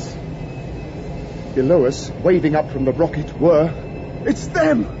silicon mass. Below us, waving up from the rocket, were... It's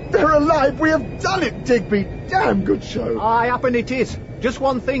them! They're alive! We have done it, Digby! Damn good show! Aye, happen it is. Just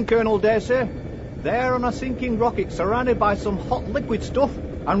one thing, Colonel Dare, sir. They're on a sinking rocket surrounded by some hot liquid stuff,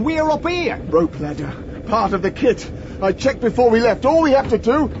 and we're up here. Rope ladder. Part of the kit. I checked before we left. All we have to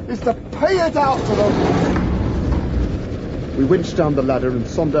do is to pay it out to them. We winched down the ladder, and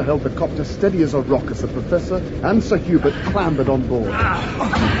Sonda held the copter steady as a rock as the Professor and Sir Hubert clambered on board.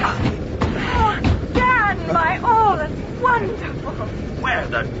 My all, that's wonderful. Where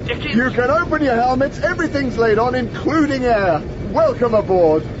the dickens? You can open your helmets. Everything's laid on, including air. Welcome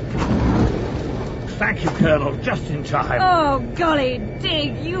aboard. Thank you, Colonel. Just in time. Oh, golly,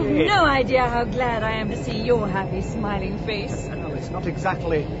 Dig, you've no idea how glad I am to see your happy, smiling face. Well, it's not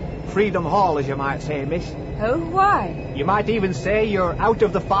exactly Freedom Hall, as you might say, miss. Oh, why? You might even say you're out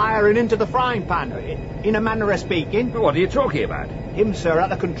of the fire and into the frying pan, in a manner of speaking. What are you talking about? Him, sir, at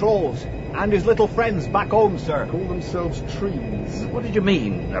the controls. And his little friends back home, sir. Call themselves trees. What did you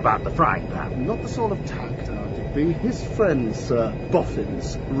mean about the frying pan? Not the sort of tact, Digby. His friends,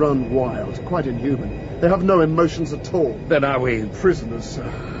 boffins, run wild, quite inhuman. They have no emotions at all. Then are we... prisoners,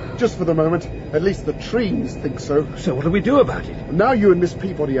 sir. Just for the moment. At least the trees think so. So what do we do about it? Now you and Miss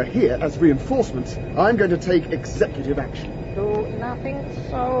Peabody are here as reinforcements, I'm going to take executive action. Do nothing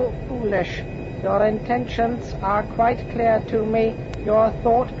so foolish. Your intentions are quite clear to me. Your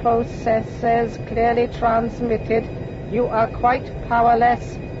thought processes clearly transmitted. You are quite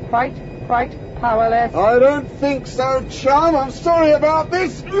powerless. Quite powerless. I don't think so, chum. I'm sorry about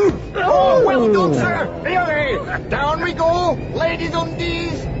this. Oh, well done, sir. Here, down we go. Ladies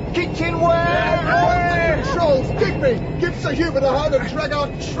undies, kitchenware. Controls, Digby, give Sir Hubert a hand and drag our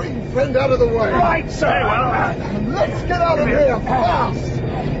tree friend out of the way. Right, sir. Let's get out of here fast.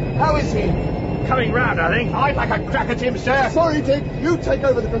 How is he? Coming round, I think. I'd like a crack at him, sir. Sorry, Dick. You take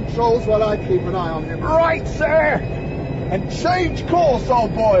over the controls while I keep an eye on him. Right, sir. And change course,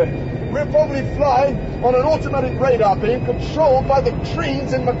 old boy. We're probably flying on an automatic radar beam controlled by the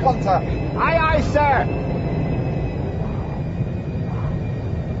trees in Maconta. Aye, aye, sir.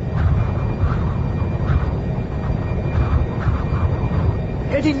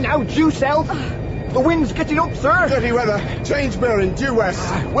 Heading now due south. The wind's getting up, sir. Dirty weather. Change bearing, due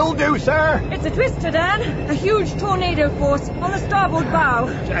west. Will do, sir. It's a twister, Dan. A huge tornado force on the starboard bow.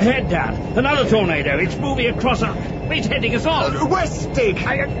 Ahead, Dan. Another tornado. It's moving across us. It's heading us on. West, Dig.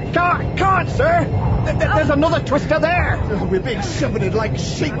 I can't, sir. There's another twister there. We're being shepherded like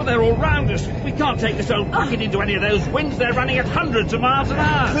sheep. Well, they're all round us. We can't take this old bucket into any of those winds. They're running at hundreds of miles an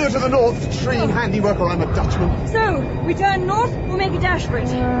hour. Clear to the north. Treen handiwork or I'm a Dutchman. So, we turn north, we'll make a dash for it.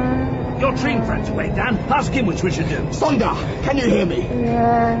 Your train friend's away, Dan. Ask him which we should do. Sonda, can you hear me?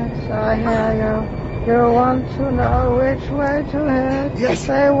 Yes, I hear you. You want to know which way to head? Yes.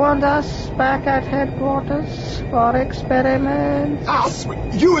 They want us back at headquarters for experiments. Us?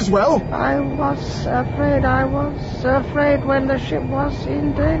 You as well? I was afraid when the ship was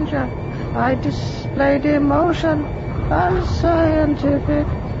in danger. I displayed emotion. Unscientific.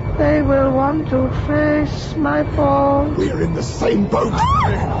 They will want to trace my fall. We're in the same boat.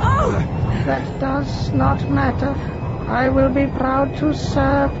 That does not matter. I will be proud to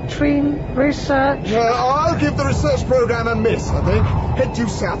serve Treen Research. I'll give the research program a miss, I think. Head due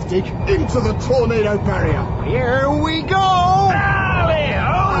south, Dick, into the tornado barrier. Here we go!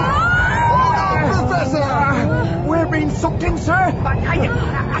 Professor! We're being sucked in, sir.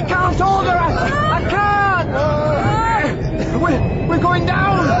 I can't hold her. I can't. We're going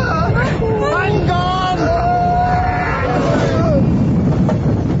down. I'm gone.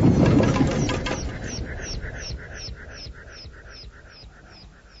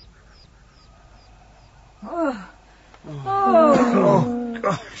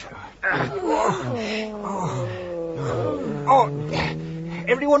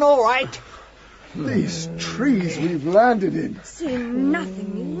 Everyone all right? These trees we've landed in. Seem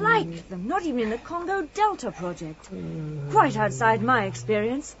nothing like them, not even in the Congo Delta project. Quite outside my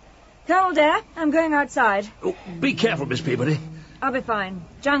experience. Colonel Dare, I'm going outside. Oh, be careful, Miss Peabody. I'll be fine.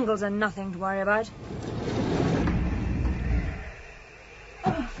 Jungles are nothing to worry about.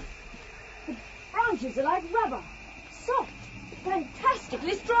 The branches are like rubber. Soft.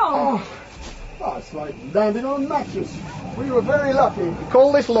 Fantastically strong. Oh, it's like landing on a mattress. We were very lucky.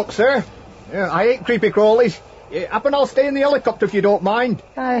 Call this luck, sir. I hate creepy crawlies. Up and I'll stay in the helicopter if you don't mind.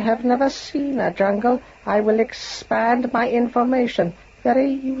 I have never seen a jungle. I will expand my information.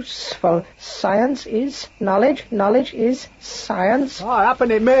 Very useful. Science is knowledge. Knowledge is science. Happen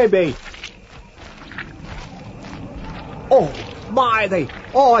it may be. Oh,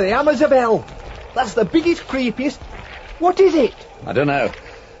 the hammers of hell. That's the biggest, creepiest. What is it? I don't know.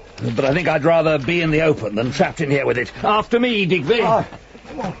 But I think I'd rather be in the open than trapped in here with it. After me, Digby.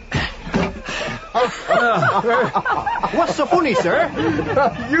 What's so funny, sir?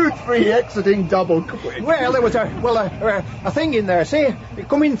 You three exiting double quick. Well, there was a thing in there, see? It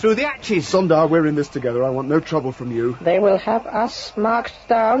come in through the hatches. Sundar, we're in this together. I want no trouble from you. They will have us marked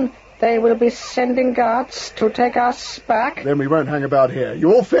down. They will be sending guards to take us back. Then we won't hang about here.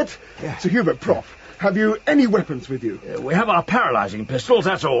 You all fit? Yeah. Sir Hubert, Prof, have you any weapons with you? We have our paralyzing pistols,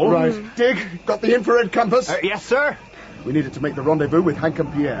 that's all. Right. Dig, got the infrared compass? Yes, sir. We needed to make the rendezvous with Hank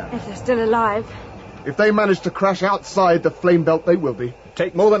and Pierre. If they're still alive. If they manage to crash outside the flame belt, they will be.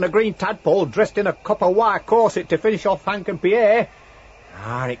 Take more than a green tadpole dressed in a copper wire corset to finish off Hank and Pierre.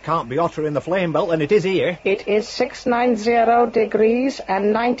 It can't be hotter in the flame belt than it is here. It is 690 degrees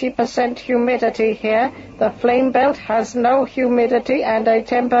and 90% humidity here. The flame belt has no humidity and a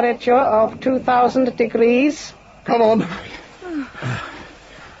temperature of 2,000 degrees. Come on.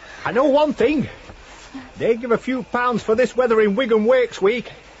 I know one thing. They give a few pounds for this weather in Wigan Wakes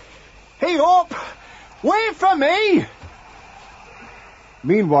Week. Hey up! Wait for me!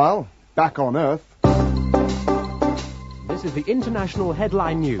 Meanwhile, back on Earth. This is the International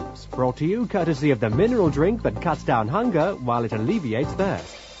Headline News, brought to you courtesy of the mineral drink that cuts down hunger while it alleviates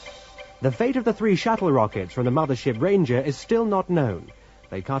thirst. The fate of the 3 shuttle rockets from the mothership Ranger is still not known.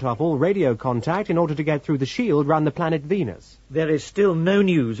 They cut off all radio contact in order to get through the shield round the planet Venus. There is still no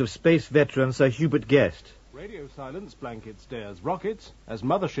news of space veteran Sir Hubert Guest. Radio silence blanket stares rockets as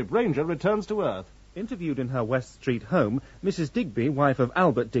Mothership Ranger returns to Earth. Interviewed in her West Street home, Mrs. Digby, wife of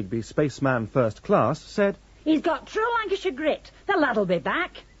Albert Digby, spaceman first class, said, "He's got true Lancashire grit. The lad'll be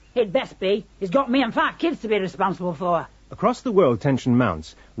back. He'd best be. He's got me and 5 kids to be responsible for." Across the world, tension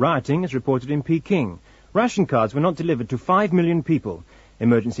mounts. Rioting is reported in Peking. Ration cards were not delivered to 5 million people.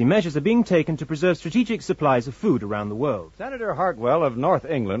 Emergency measures are being taken to preserve strategic supplies of food around the world. Senator Hartwell of North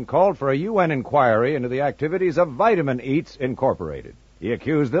England called for a UN inquiry into the activities of Vitamin Eats Incorporated. He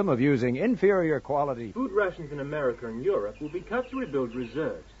accused them of using inferior quality Food rations in America and Europe will be cut to rebuild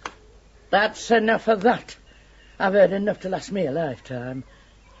reserves. That's enough of that. I've heard enough to last me a lifetime.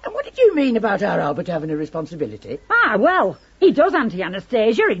 And what did you mean about our Albert having a responsibility? Well, he does, Auntie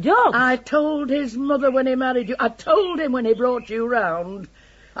Anastasia, he does. I told his mother when he married you. I told him when he brought you round.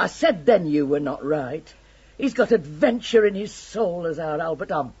 I said then you were not right. He's got adventure in his soul as our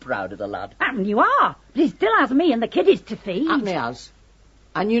Albert. I'm proud of the lad. And you are. But he still has me and the kiddies to feed. And he has.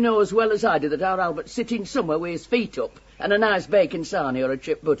 And you know as well as I do that our Albert's sitting somewhere with his feet up and a nice bacon sarnie or a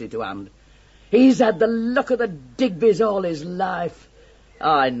chip butty to hand. He's had the luck of the Digbys all his life.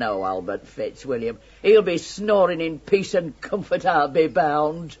 I know Albert Fitzwilliam. He'll be snoring in peace and comfort, I'll be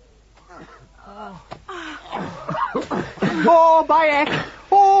bound. Oh, Bayek!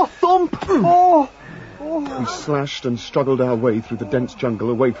 Oh, thump! Oh! We slashed and struggled our way through the dense jungle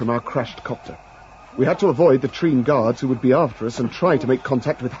away from our crashed copter. We had to avoid the Treen guards who would be after us and try to make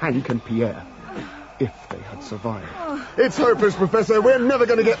contact with Hank and Pierre. If they had survived. It's hopeless, Professor. We're never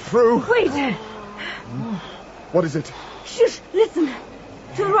going to get through. Wait! What is it? Shush, listen.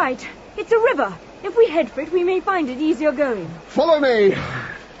 To the right. It's a river. If we head for it, we may find it easier going. Follow me.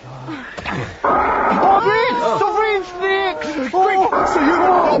 Sovereign snakes! Quick, so you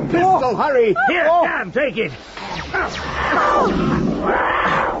know your pistol. Hurry. Here, Dan, take it.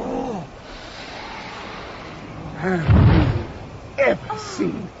 Have you ever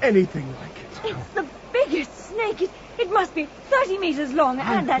seen anything like it? It's the biggest snake. It must be 30 meters long.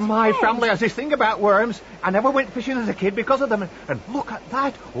 And that My head. family has this thing about worms. I never went fishing as a kid because of them. And look at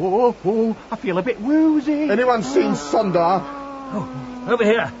that. Oh, I feel a bit woozy. Anyone seen Sondar? Oh, over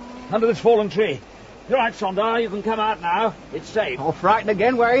here, under this fallen tree. You're right, Sondar. You can come out now. It's safe. Oh, frightened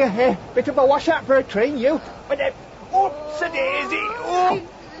again, were you? Bit of a washout for a train, you. But, oops-a-daisy. Oh.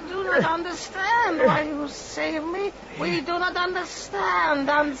 We do not understand why you save me. We do not understand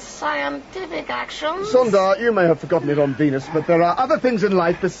unscientific actions. Sondar, you may have forgotten it on Venus, but there are other things in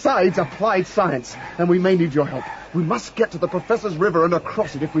life besides applied science, and we may need your help. We must get to the Professor's River and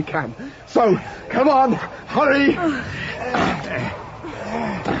across it if we can. So, come on, hurry!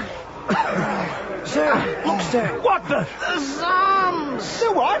 Sir, look, sir. What the? The Zombs!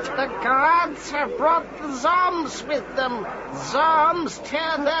 The what? The guards have brought the Zombs with them. Zombs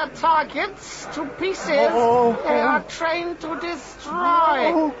tear their targets to pieces. They are trained to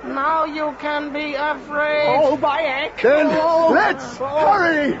destroy. Now you can be afraid. Oh, Bayek! Then let's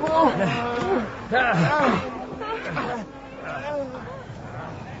hurry!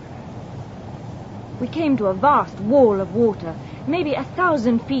 We came to a vast wall of water, maybe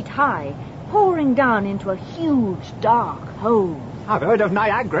 1,000 feet high, pouring down into a huge, dark hole. I've heard of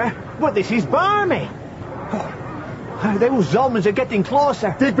Niagara, but this is balmy. Those zombies are getting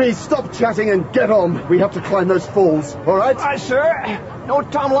closer. Digby, stop chatting and get on. We have to climb those falls, all right? Aye, sir. No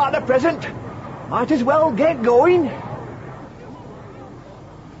time like the present. Might as well get going.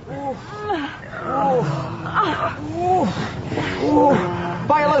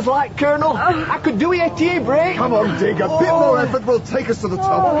 Boilers like, Colonel. I could do a tea break. Come on, Dig. A bit more effort will take us to the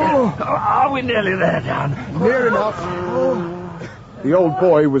top. Are we nearly there, Dan? Near enough. The old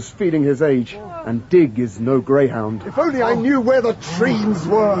boy was feeling his age, and Dig is no greyhound. If only I knew where the trees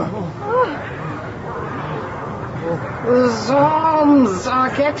were. The Zombs are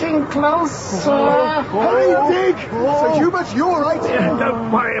getting closer. Hurry, Dig! Sir Hubert, you all right?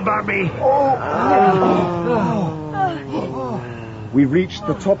 Don't worry about me. We reached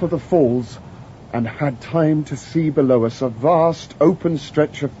the top of the falls and had time to see below us a vast open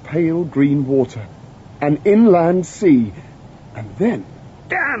stretch of pale green water, an inland sea, and then...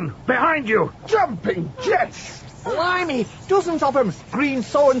 Dan, behind you! Jumping jets! Blimey, dozens of them. Green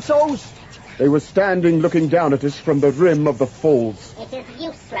so-and-sos. They were standing looking down at us from the rim of the falls. It is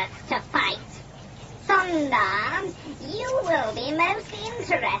useless to fight. Sondar, you will be most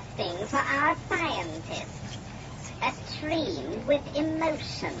interesting for our scientists. A stream with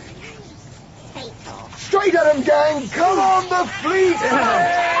emotion. Fatal. Straight at him, gang! Come on, the fleet!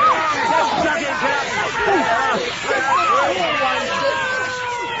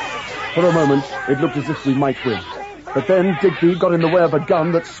 For a moment, it looked as if we might win. But then Digby got in the way of a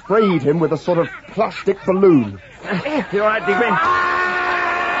gun that sprayed him with a sort of plastic balloon. You all right, Digby?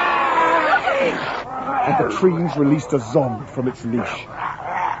 And the trees released a zomb from its leash.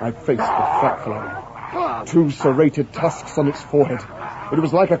 I faced the fat fly. 2 serrated tusks on its forehead. It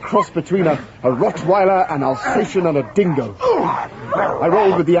was like a cross between a Rottweiler, an Alsatian, and a dingo. I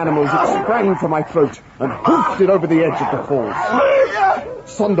rolled with the animals. It sprang for my throat and hoofed it over the edge of the falls.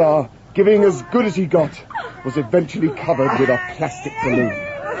 Sondar, giving as good as he got, was eventually covered with a plastic balloon.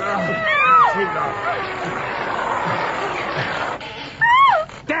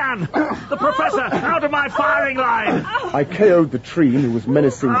 Dan! The Professor! Out of my firing line! I KO'd the tree who was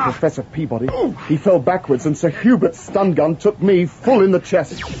menacing Professor Peabody. He fell backwards and Sir Hubert's stun gun took me full in the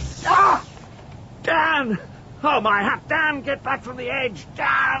chest. Dan! Oh, my hat! Dan, get back from the edge!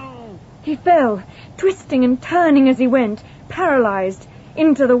 Dan! He fell, twisting and turning as he went, paralyzed,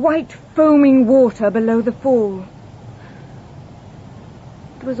 into the white, foaming water below the fall.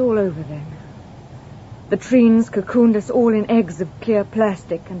 It was all over then. The Treens cocooned us all in eggs of clear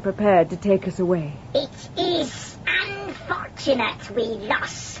plastic and prepared to take us away. It is unfortunate we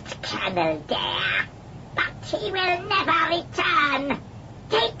lost Colonel Dare, but he will never return.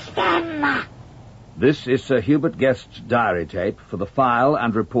 Take them. This is Sir Hubert Guest's diary tape for the file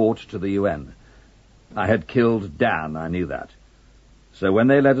and report to the UN. I had killed Dan, I knew that. So when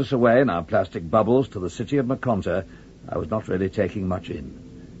they led us away in our plastic bubbles to the city of Maconta, I was not really taking much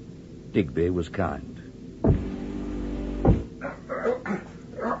in. Digby was kind.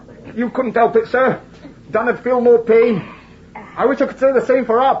 You couldn't help it, sir. Dan would feel more pain. I wish I could say the same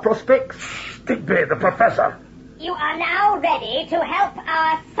for our prospects. Digby, the professor. You are now ready to help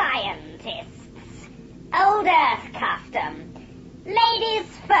our scientists. Old Earth custom. Ladies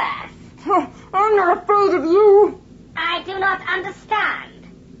first. I'm not afraid of you. I do not understand.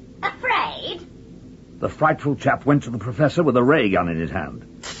 Afraid? The frightful chap went to the professor with a ray gun in his hand.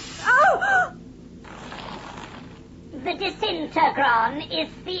 Oh! The disintegron is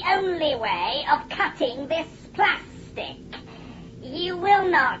the only way of cutting this plastic. You will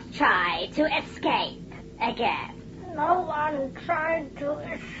not try to escape again. No one tried to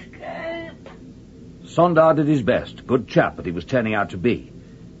escape. Sondar did his best. Good chap that he was turning out to be.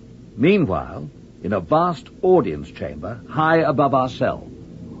 Meanwhile, in a vast audience chamber high above our cell.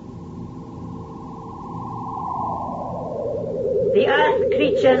 The earth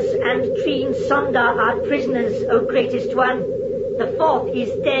creatures and Treen Sondar are prisoners, O greatest one. The fourth is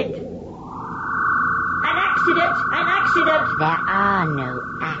dead. An accident! An accident! There are no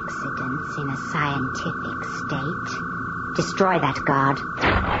accidents in a scientific state. Destroy that guard.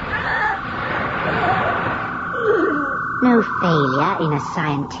 No failure in a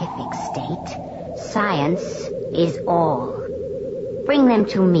scientific state. Science is all. Bring them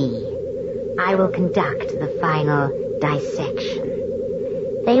to me. I will conduct the final dissection.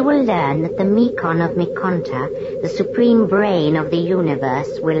 They will learn that the Mekon of Maconta, the supreme brain of the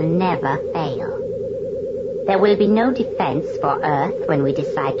universe, will never fail. There will be no defense for Earth when we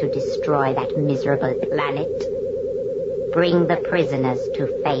decide to destroy that miserable planet. Bring the prisoners to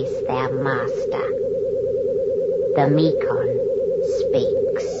face their master. The Mekon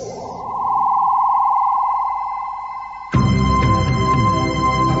speaks.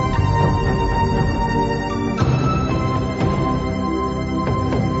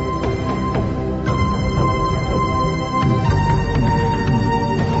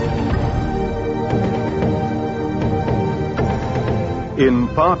 In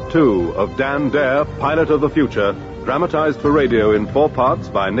Part 2 of Dan Dare, Pilot of the Future, dramatized for radio in 4 parts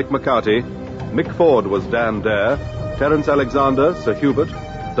by Nick McCarty, Mick Ford was Dan Dare, Terence Alexander, Sir Hubert,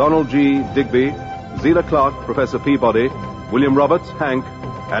 Donald G. Digby, Zelah Clarke, Professor Peabody, William Roberts, Hank,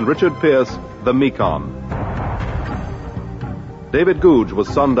 and Richard Pierce, the Mekon. David Googe was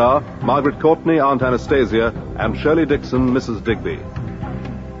Sondar, Margaret Courtney, Aunt Anastasia, and Shirley Dixon, Mrs. Digby.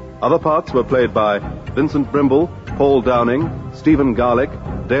 Other parts were played by Vincent Brimble, Paul Downing, Stephen Garlick,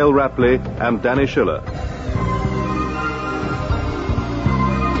 Dale Rapley, and Danny Schiller.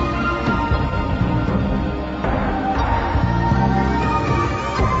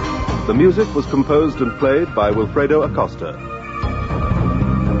 The music was composed and played by Wilfredo Acosta.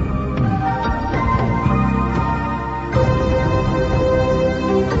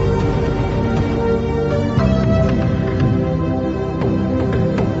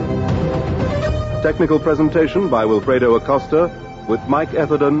 Technical presentation by Wilfredo Acosta with Mike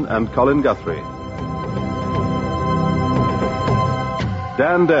Etherden and Colin Guthrie.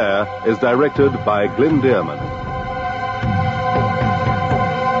 Dan Dare is directed by Glyn Dearman.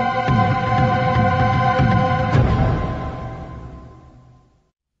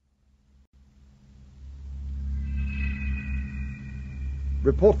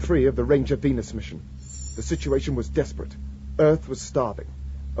 Report 3 of the Ranger Venus mission. The situation was desperate. Earth was starving.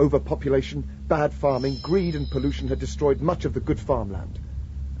 Overpopulation, bad farming, greed and pollution had destroyed much of the good farmland.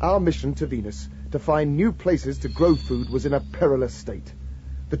 Our mission to Venus, to find new places to grow food, was in a perilous state.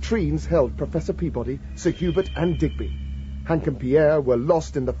 The Treens held Professor Peabody, Sir Hubert and Digby. Hank and Pierre were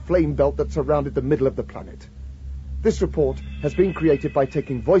lost in the flame belt that surrounded the middle of the planet. This report has been created by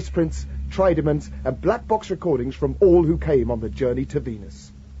taking voice prints, tridiments and black box recordings from all who came on the journey to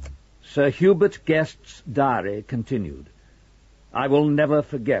Venus. Sir Hubert Guest's diary continued. I will never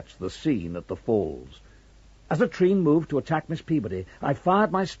forget the scene at the falls. As a Treen moved to attack Miss Peabody, I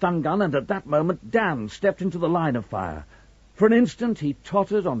fired my stun gun, and at that moment Dan stepped into the line of fire. For an instant he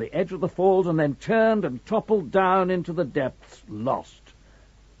tottered on the edge of the falls and then turned and toppled down into the depths, lost.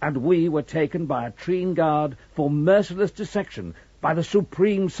 And we were taken by a Treen guard for merciless dissection by the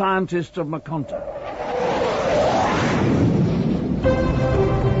supreme scientists of Maconta.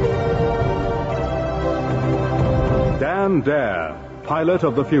 Dan Dare, Pilot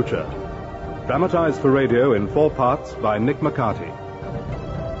of the Future. Dramatized for radio in 4 parts by Nick McCarty.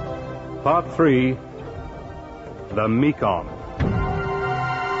 Part 3, The Mekong.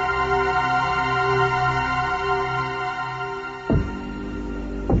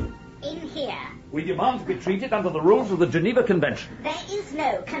 In here. We demand to be treated under the rules of the Geneva Convention. There is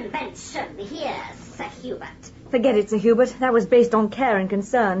no convention here, Sir Hubert. Forget it, Sir Hubert. That was based on care and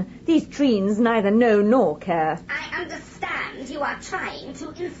concern. These treens neither know nor care. I understand you are trying to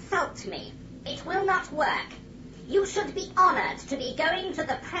insult me. It will not work. You should be honoured to be going to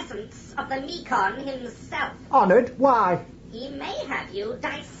the presence of the Mekong himself. Honoured? Why? He may have you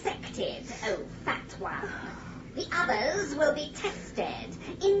dissected, oh fat one. The others will be tested,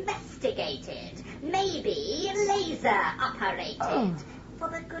 investigated, maybe laser-operated, for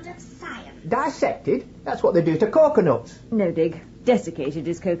the good of science. Dissected? That's what they do to coconuts. No, Dig. Desiccated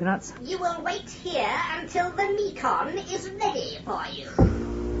is coconuts. You will wait here until the Mekong is ready for you.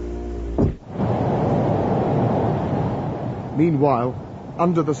 Meanwhile,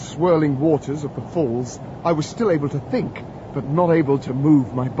 under the swirling waters of the falls, I was still able to think, but not able to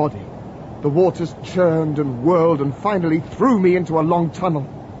move my body. The waters churned and whirled and finally threw me into a long tunnel.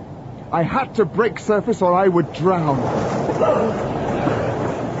 I had to break surface or I would drown.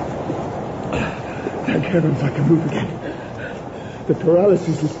 Thank heavens I can move again. The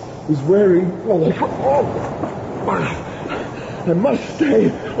paralysis is wearing... I must stay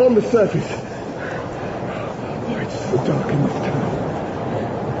on the surface. It's so dark in this tunnel.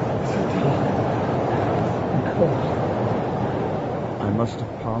 So dark and cold. I must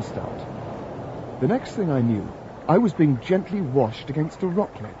have passed out. The next thing I knew, I was being gently washed against a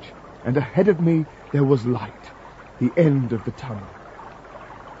rock ledge, and ahead of me there was light, the end of the tunnel.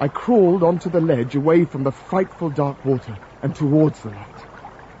 I crawled onto the ledge away from the frightful dark water and towards the light.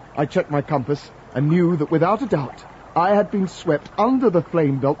 I checked my compass and knew that without a doubt I had been swept under the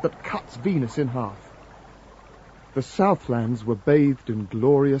flame belt that cuts Venus in half. The Southlands were bathed in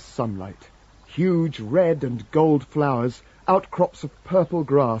glorious sunlight. Huge red and gold flowers, outcrops of purple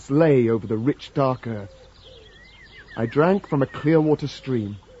grass lay over the rich dark earth. I drank from a clear water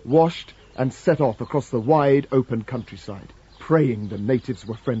stream, washed and set off across the wide open countryside, praying the natives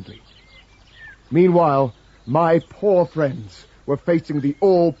were friendly. Meanwhile, my poor friends were facing the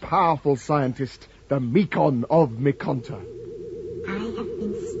all-powerful scientist, the Mekong of Mekonta. I have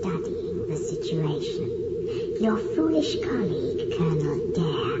been studying the situation. Your foolish colleague, Colonel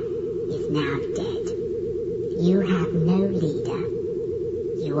Dare, is now dead. You have no leader.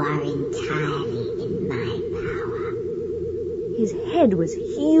 You are entirely in my power. His head was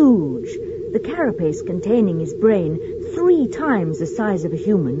huge, the carapace containing his brain 3 times the size of a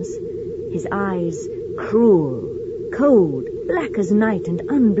human's. His eyes cruel, cold, black as night and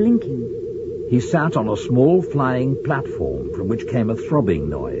unblinking. He sat on a small flying platform from which came a throbbing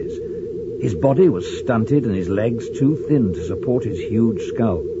noise. His body was stunted and his legs too thin to support his huge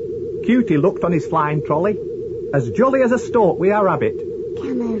skull. Cute he looked on his flying trolley. As jolly as a stork with our rabbit.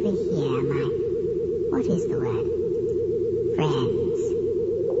 Come over here, my... What is the word? Friends.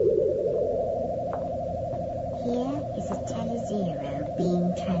 Here is a telezero beam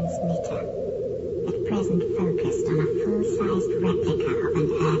transmitter, at present focused on a full-sized replica of an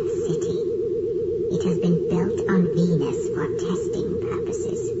Earth city. It has been built on Venus for testing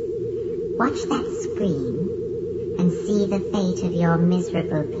purposes. Watch that screen and see the fate of your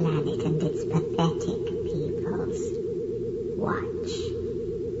miserable planet and its pathetic peoples. Watch.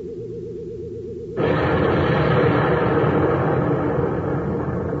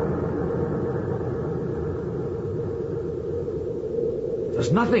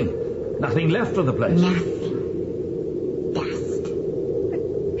 There's nothing left of the place. Nothing. Dust. But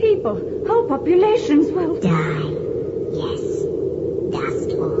people, whole populations will... Die. Yes.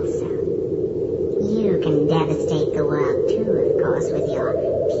 Dust also. You can devastate the world too, of course, with your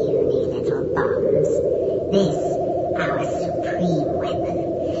puny little bombs. This, our supreme weapon,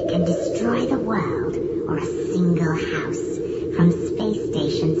 can destroy the world or a single house from space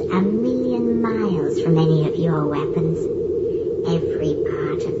stations 1,000,000 miles from any of your weapons. Every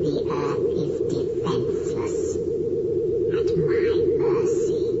part of the Earth is defenseless. At my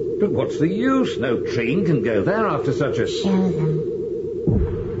mercy. But what's the use? No train can go there after such a... Show them.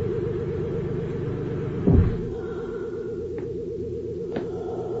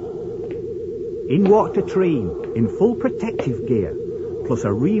 In walked a train, in full protective gear, plus a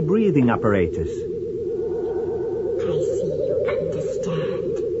rebreathing apparatus. I see you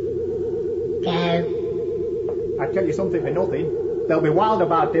understand. Go. I tell you something for nothing. They'll be wild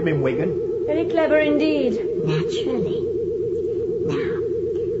about him in Wigan. Very clever indeed. Naturally. Now,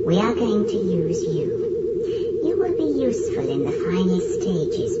 we are going to use you. You will be useful in the final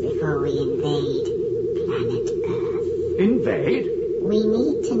stages before we invade planet Earth. Invade? We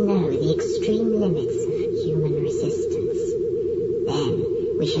need to know the extreme limits of human resistance. Then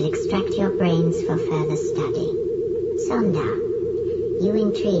we shall extract your brains for further study. Sonda, you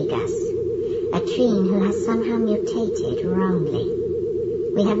intrigue us. A Treen who has somehow mutated wrongly.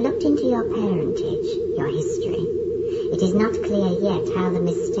 We have looked into your parentage, your history. It is not clear yet how the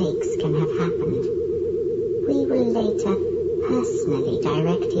mistakes can have happened. We will later personally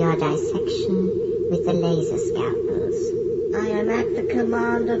direct your dissection with the laser scalpels. I am at the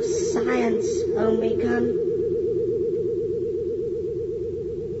command of science, Omicron.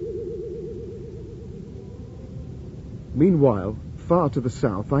 Meanwhile, far to the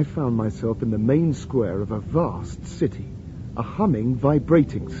south, I found myself in the main square of a vast city, a humming,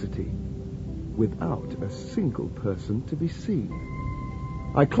 vibrating city, without a single person to be seen.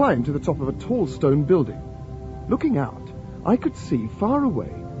 I climbed to the top of a tall stone building. Looking out, I could see far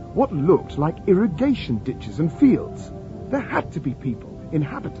away what looked like irrigation ditches and fields. There had to be people,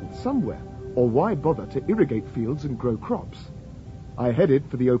 inhabitants somewhere, or why bother to irrigate fields and grow crops? I headed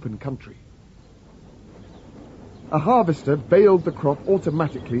for the open country. A harvester baled the crop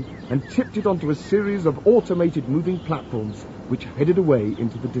automatically and tipped it onto a series of automated moving platforms which headed away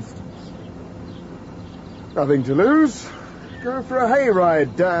into the distance. Nothing to lose. Go for a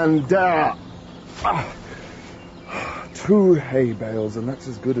hayride, Dan Dare. 2 hay bales, and that's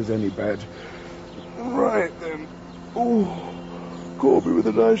as good as any bed. Right then. Oh, call me with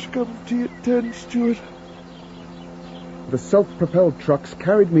a nice cup of tea at 10, Stuart. The self-propelled trucks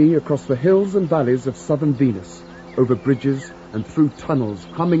carried me across the hills and valleys of southern Venus, over bridges and through tunnels,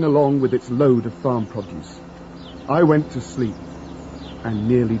 humming along with its load of farm produce. I went to sleep, and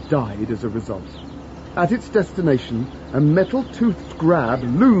nearly died as a result. At its destination, a metal-toothed grab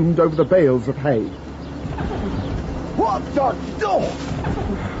loomed over the bales of hay. What the... Oh!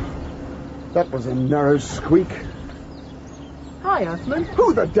 That was a narrow squeak. Hi, Earthman.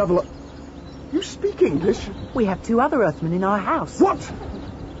 Who the devil... You speak English? We have 2 other Earthmen in our house. What?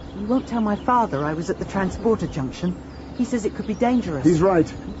 You won't tell my father I was at the transporter junction. He says it could be dangerous. He's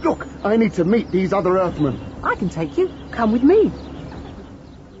right. Look, I need to meet these other Earthmen. I can take you. Come with me.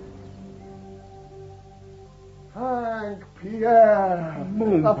 Hank Pierre.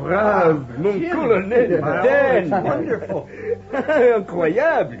 Mon brave, mon colonel. Dan. Wonderful.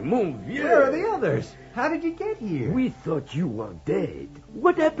 Incroyable, mon vieux. Where are the others? How did you get here? We thought you were dead.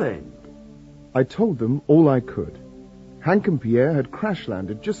 What happened? I told them all I could. Hank and Pierre had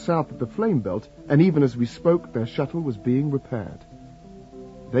crash-landed just south of the flame belt, and even as we spoke, their shuttle was being repaired.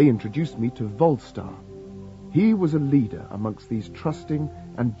 They introduced me to Volstar. He was a leader amongst these trusting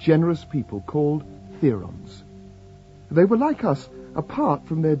and generous people called Therons. They were like us, apart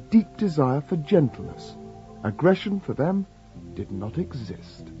from their deep desire for gentleness. Aggression for them did not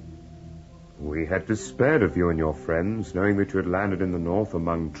exist. We had despaired of you and your friends, knowing that you had landed in the north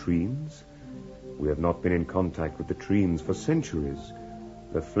among Treens. We have not been in contact with the Treens for centuries.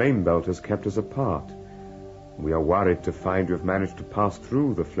 The flame belt has kept us apart. We are worried to find you have managed to pass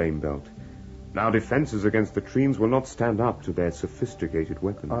through the flame belt. Our defenses against the Treens will not stand up to their sophisticated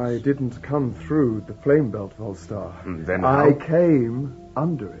weapons. I didn't come through the flame belt, Volstar. Then I came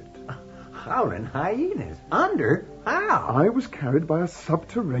under it. Howling hyenas? Under? How? I was carried by a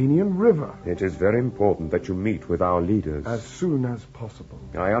subterranean river. It is very important that you meet with our leaders. As soon as possible.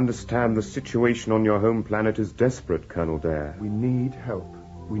 I understand the situation on your home planet is desperate, Colonel Dare. We need help.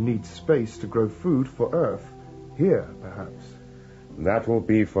 We need space to grow food for Earth. Here, perhaps. That will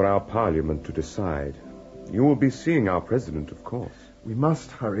be for our Parliament to decide. You will be seeing our President, of course. We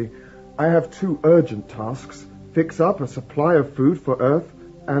must hurry. I have 2 urgent tasks. Fix up a supply of food for Earth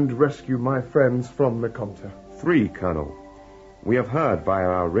and rescue my friends from Mekonta. 3, Colonel. We have heard via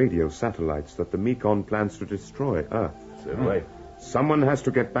our radio satellites that the Mekon plans to destroy Earth. Right. Someone has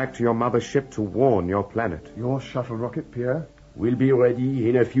to get back to your mother ship to warn your planet. Your shuttle rocket, Pierre? We'll be ready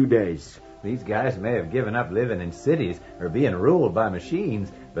in a few days. These guys may have given up living in cities or being ruled by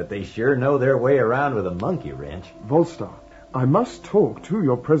machines, but they sure know their way around with a monkey wrench. Volstar, I must talk to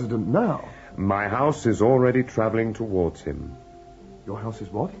your president now. My house is already traveling towards him. Your house is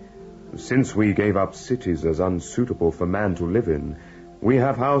what? Since we gave up cities as unsuitable for man to live in, we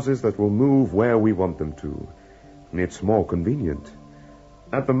have houses that will move where we want them to. It's more convenient.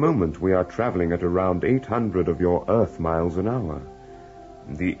 At the moment, we are traveling at around 800 of your Earth miles an hour.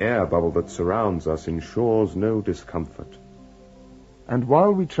 The air bubble that surrounds us ensures no discomfort. And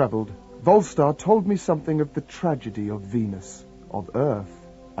while we traveled, Volstar told me something of the tragedy of Venus, of Earth,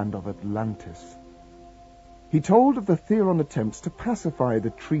 and of Atlantis. He told of the Theron attempts to pacify the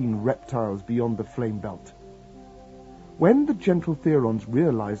Treen reptiles beyond the flame belt. When the gentle Therons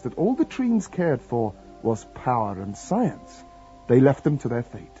realized that all the Treens cared for was power and science, they left them to their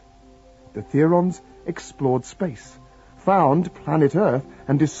fate. The Therons explored space, found planet Earth,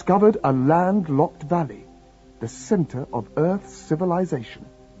 and discovered a landlocked valley, the center of Earth's civilization,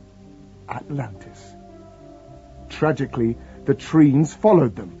 Atlantis. Tragically, the Treens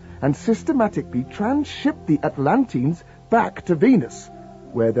followed them and systematically transshipped the Atlanteans back to Venus,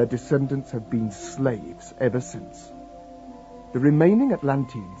 where their descendants have been slaves ever since. The remaining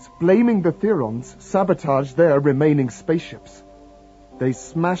Atlanteans, blaming the Therons, sabotaged their remaining spaceships. They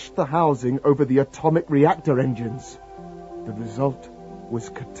smashed the housing over the atomic reactor engines. The result was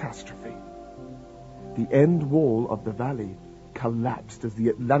catastrophe. The end wall of the valley collapsed as the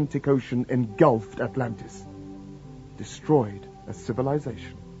Atlantic Ocean engulfed Atlantis, destroyed a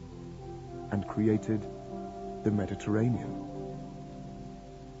civilization, and created the Mediterranean.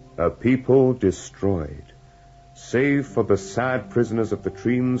 A people destroyed, save for the sad prisoners of the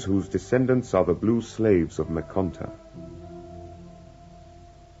Treens whose descendants are the blue slaves of Mekonta.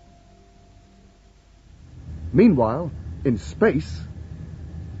 Meanwhile, in space...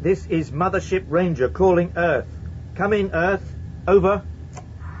 This is Mothership Ranger calling Earth. Come in, Earth. Over.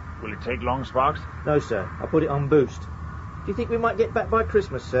 Will it take long, Sparks? No, sir. I put it on boost. Do you think we might get back by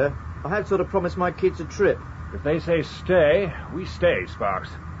Christmas, sir? I had sort of promised my kids a trip. If they say stay, we stay, Sparks.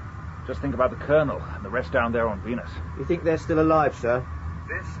 Just think about the Colonel and the rest down there on Venus. You think they're still alive, sir?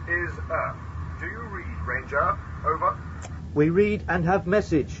 This is Earth. Do you read, Ranger? Over. We read and have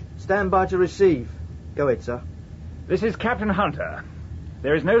message. Stand by to receive. Go ahead, sir. This is Captain Hunter.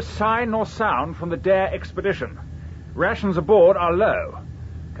 There is no sign nor sound from the Dare expedition. Rations aboard are low.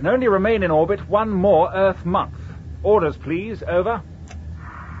 Can only remain in orbit one more Earth month. Orders, please. Over.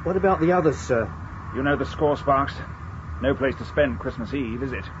 What about the others, sir? You know the score, Sparks. No place to spend Christmas Eve,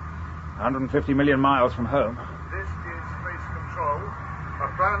 is it? 150 million miles from home. This is Space Control.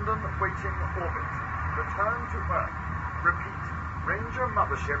 Abandon waiting orbit. Return to Earth. Repeat. Ranger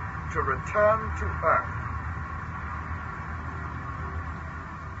Mothership to return to Earth.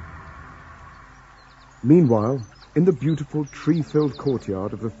 Meanwhile, in the beautiful tree-filled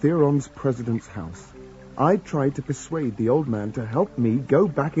courtyard of the Therons' president's house, I tried to persuade the old man to help me go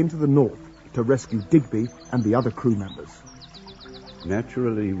back into the north to rescue Digby and the other crew members.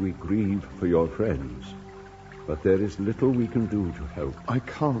 Naturally, we grieve for your friends, but there is little we can do to help. I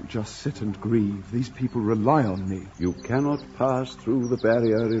can't just sit and grieve. These people rely on me. You cannot pass through the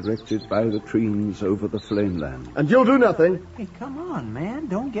barrier erected by the Treens over the Flameland. And you'll do nothing? Hey, come on, man.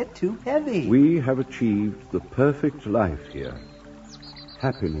 Don't get too heavy. We have achieved the perfect life here.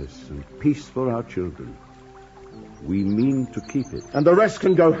 Happiness and peace for our children. We mean to keep it. And the rest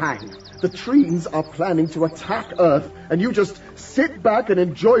can go hang. The Treens are planning to attack Earth, and you just sit back and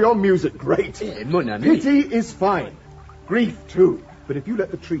enjoy your music. Great. Pity is fine. Grief, too. But if you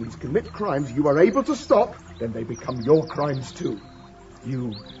let the Treens commit crimes you are able to stop, then they become your crimes, too.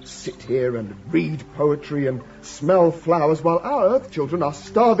 You sit here and read poetry and smell flowers while our Earth children are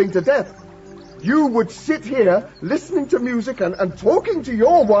starving to death. You would sit here listening to music and talking to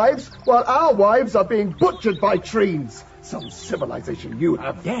your wives while our wives are being butchered by Treens. Some civilization you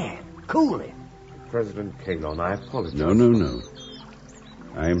have. Dad, cool it. President Kalon, I apologize. No.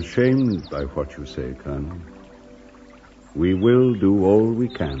 I am shamed by what you say, Colonel. We will do all we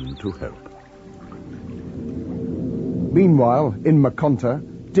can to help. Meanwhile, in Mekonta,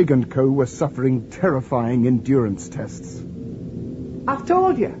 Dig and Co. were suffering terrifying endurance tests. I've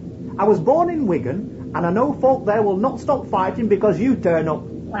told you. I was born in Wigan, and I know folk there will not stop fighting because you turn up.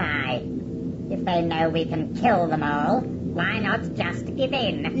 Why? If they know we can kill them all, why not just give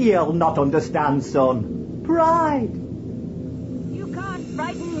in? You'll not understand, son. Pride. You can't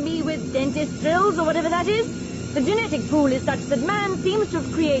frighten me with dentist drills or whatever that is. The genetic pool is such that man seems to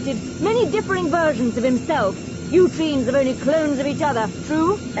have created many differing versions of himself. You Treens are only clones of each other,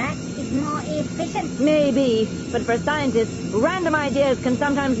 true? That is more efficient. Maybe, but for a scientist, random ideas can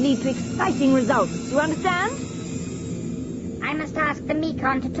sometimes lead to exciting results. You understand? I must ask the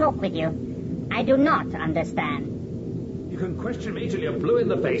Mekon to talk with you. I do not understand. You can question me till you're blue in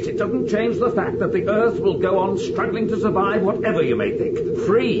the face. It doesn't change the fact that the Earth will go on struggling to survive whatever you may think.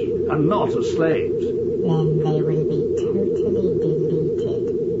 Free and not as slaves. Then they will be totally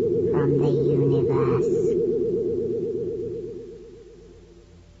deleted from the universe.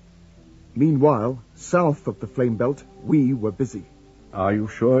 Meanwhile, south of the Flame Belt, we were busy. Are you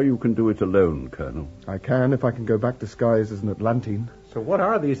sure you can do it alone, Colonel? I can if I can go back disguised as an Atlantine. So what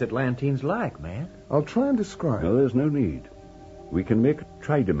are these Atlantines like, man? I'll try and describe. No, there's no need. We can make a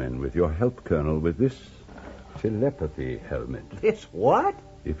Trideman with your help, Colonel, with this telepathy helmet. This what?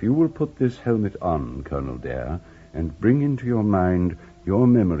 If you will put this helmet on, Colonel Dare, and bring into your mind your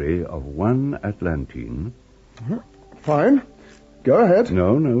memory of one Atlantine. Fine. Go ahead.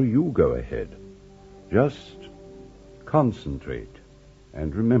 No, you go ahead. Just concentrate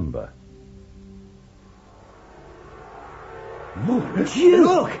and remember.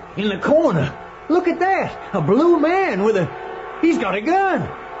 Look! In the corner! Look at that! A blue man with a... He's got a gun!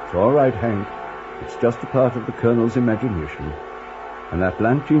 It's all right, Hank. It's just a part of the Colonel's imagination. An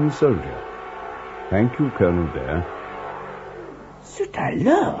Atlantean soldier. Thank you, Colonel Dare. Zut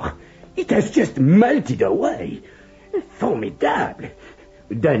alors! It has just melted away. Formidable.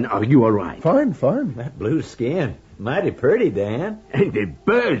 Dan, are you all right? Fine. That blue skin. Mighty pretty, Dan. And the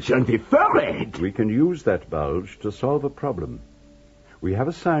bulge on the forehead. We can use that bulge to solve a problem. We have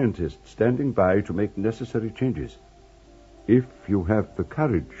a scientist standing by to make necessary changes. If you have the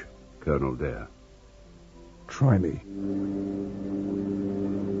courage, Colonel Dare. Try me.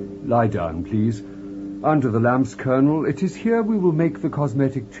 Lie down, please. Under the lamps, Colonel. It is here we will make the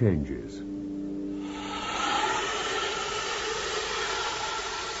cosmetic changes.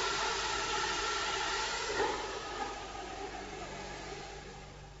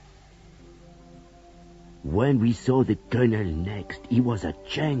 When we saw the Colonel next, he was a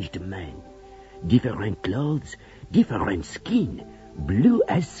changed man. Different clothes, different skin, blue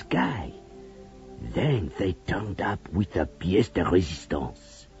as sky. Then they turned up with a pièce de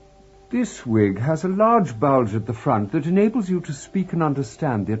résistance. This wig has a large bulge at the front that enables you to speak and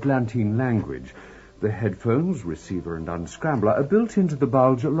understand the Atlantine language. The headphones, receiver, and unscrambler are built into the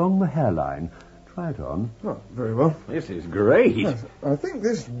bulge along the hairline. Try it on. Oh, very well. This is great. Yes, I think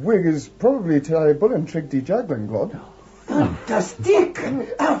this wig is probably terrible and trick de juggling, Claude. Fantastic!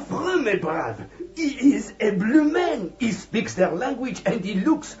 Affreux, mes braves! He is a blue man. He speaks their language and he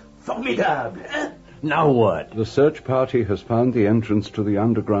looks formidable. Now what? The search party has found the entrance to the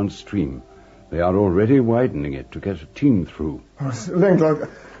underground stream. They are already widening it to get a team through. Lancastrian,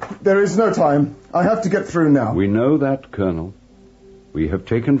 there is no time. I have to get through now. We know that, Colonel. We have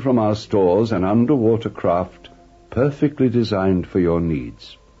taken from our stores an underwater craft perfectly designed for your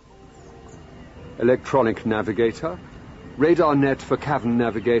needs. Electronic navigator, radar net for cavern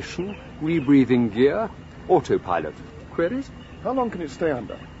navigation, rebreathing gear, autopilot. Queries? How long can it stay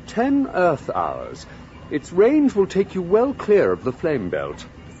under? 10 Earth hours. Its range will take you well clear of the flame belt.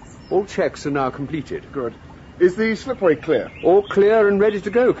 All checks are now completed. Good. Is the slipway clear? All clear and ready to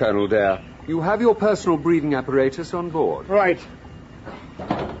go, Colonel Dare. You have your personal breathing apparatus on board. Right.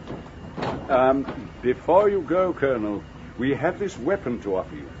 Before you go, Colonel, we have this weapon to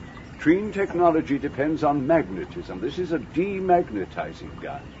offer you. Treen technology depends on magnetism. This is a demagnetizing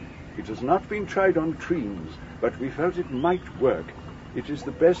gun. It has not been tried on trees, but we felt it might work. It is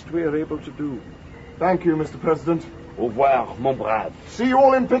the best we are able to do. Thank you, Mr. President. Au revoir, mon brave. See you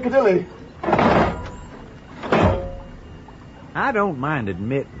all in Piccadilly. I don't mind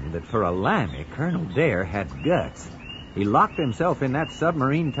admitting that for a limey, Colonel Dare had guts. He locked himself in that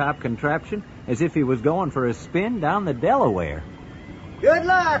submarine-type contraption as if he was going for a spin down the Delaware. Good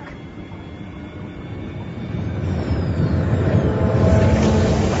luck!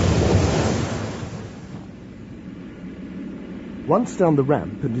 Once down the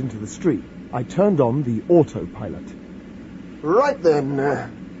ramp and into the stream, I turned on the autopilot. Right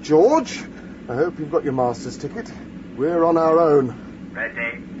then, George. I hope you've got your master's ticket. We're on our own.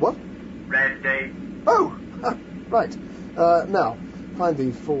 Ready. What? Ready. Oh! Right. Now, find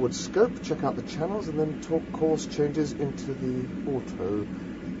the forward scope, check out the channels, and then talk course changes into the auto.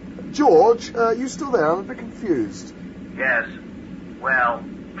 George, you still there? I'm a bit confused. Yes. Well,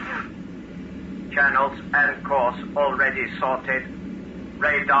 channels and course already sorted.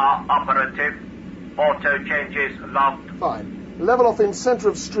 Radar operative. Auto changes locked. Fine. Level off in center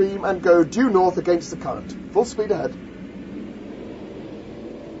of stream and go due north against the current. Full speed ahead.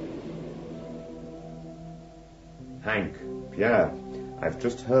 Hank, Pierre, I've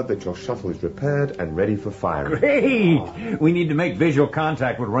just heard that your shuttle is repaired and ready for firing. Great! We need to make visual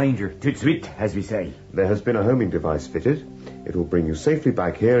contact with Ranger. Tout de suite, as we say. There has been a homing device fitted. It will bring you safely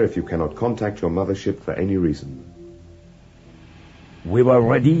back here if you cannot contact your mothership for any reason. We were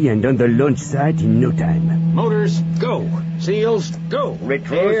ready and on the launch site in no time. Motors, go. Seals, go.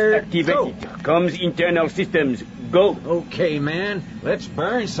 Retros activated. Go. Comms internal systems, go. Okay, man. Let's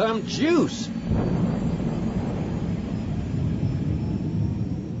burn some juice.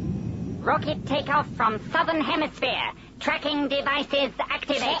 Rocket takeoff from Southern Hemisphere. Tracking devices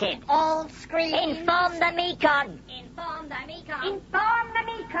activated. Check all screens. Inform the Mekon. Inform the Mekon. Inform the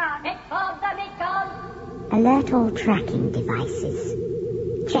Mekon. Inform the Mekon. Alert all tracking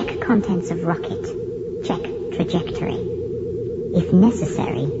devices. Check contents of rocket. Check trajectory. If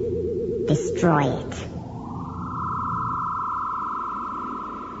necessary, destroy it.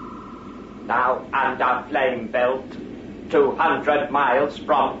 Now under flame belt, 200 miles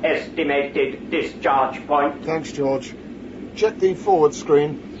from estimated discharge point. Thanks, George. Check the forward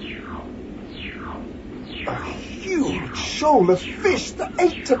screen. A huge shoal of fish, the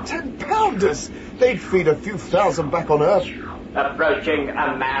 8 to 10 pounders. They'd feed a few thousand back on Earth. Approaching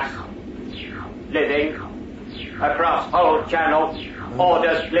a mass. Living. Across whole channel.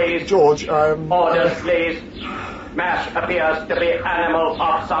 Orders, please. George, Orders, please. Mass appears to be animal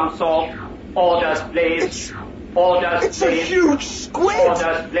of some sort. Orders, please. Orders, it's please. A huge squid!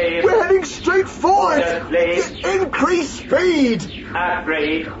 Orders, please. We're heading straight forward! Orders, please. Increase speed!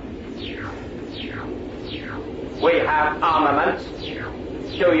 Agreed. We have armaments.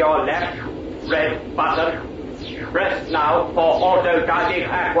 To your left, red button. Press now for auto-guided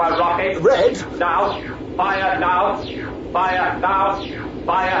aqua rocket. Red? Now. Fire now. Fire now.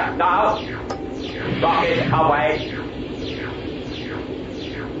 Fire now. Rocket away.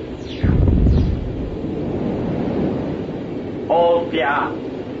 All clear.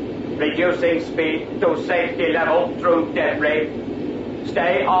 Reducing speed to safety level through debris.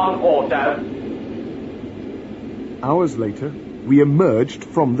 Stay on auto. Hours later, we emerged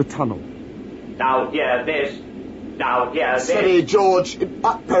from the tunnel. Now hear this. Now hear this. Steady, George.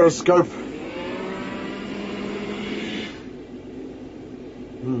 Up periscope.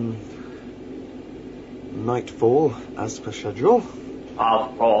 Nightfall, as per schedule.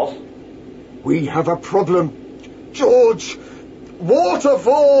 Of course. We have a problem. George!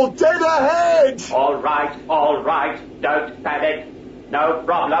 Waterfall dead ahead! All right. Don't panic. No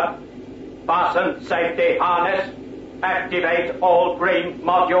problem. Fasten safety harness. Activate all green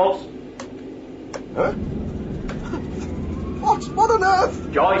modules. Huh? What on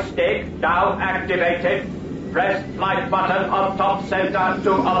earth? Joystick now activated. Press flight button on top center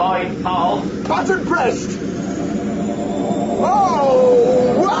to avoid fall. Button pressed!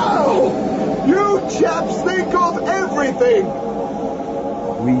 Oh, wow! You chaps think of everything!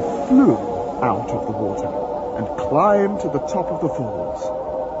 We flew out of the water and climbed to the top of the falls.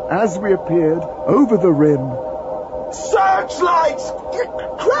 As we appeared over the rim... Searchlights!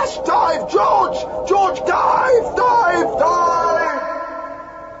 Crash dive, George! George, dive!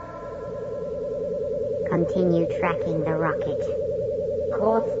 Continue tracking the rocket.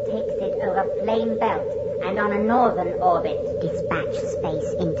 Course takes it over flame belt and on a northern orbit. Dispatch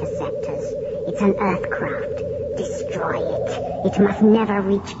space interceptors. It's an Earth craft. Destroy it. It must never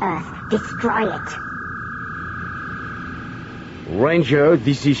reach Earth. Destroy it. Ranger,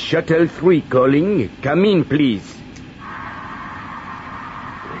 this is Shuttle 3 calling. Come in, please.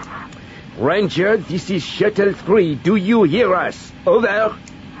 Ranger, this is Shuttle 3. Do you hear us? Over.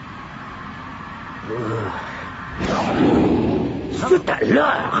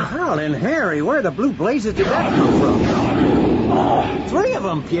 Hal and Harry, where the blue blazes did that come from? Oh, 3 of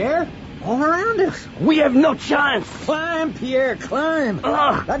them, Pierre. All around us. We have no chance. Climb, Pierre, climb.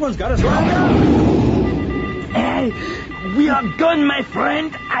 That one's got us lined up. Hey, we are gone, my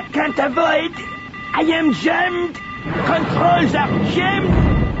friend. I can't avoid. I am jammed. Controls are jammed.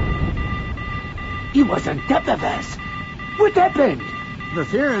 He was on top of us. What happened? The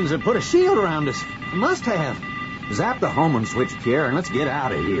Therians have put a shield around us. Must have. Zap the homing switch, Pierre, and let's get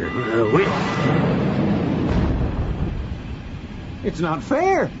out of here. It's not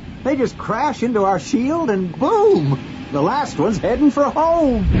fair. They just crash into our shield and boom! The last one's heading for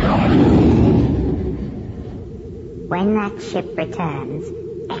home. When that ship returns,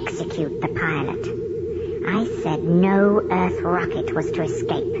 execute the pilot. I said no Earth rocket was to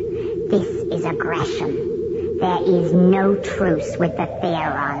escape. This is aggression. There is no truce with the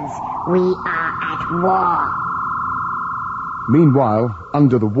Therons. We are at war. Meanwhile,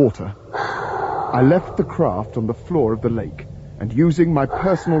 under the water, I left the craft on the floor of the lake and, using my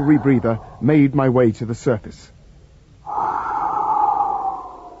personal rebreather, made my way to the surface.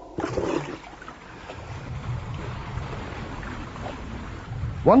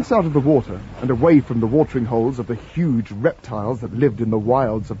 Once out of the water and away from the watering holes of the huge reptiles that lived in the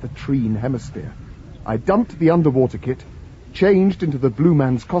wilds of the Treen Hemisphere, I dumped the underwater kit, changed into the Blue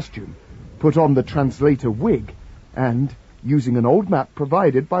Man's costume, put on the translator wig, and, using an old map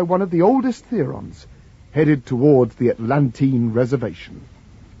provided by one of the oldest Therons, headed towards the Atlantine Reservation.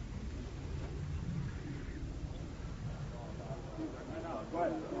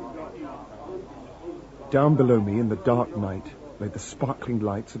 Down below me in the dark night lay the sparkling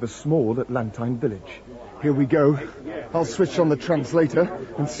lights of a small Atlantine village. Here we go. I'll switch on the translator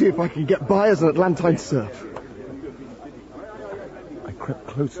and see if I can get by as an Atlantine serf. I crept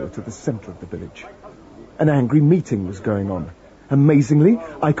closer to the center of the village. An angry meeting was going on. Amazingly,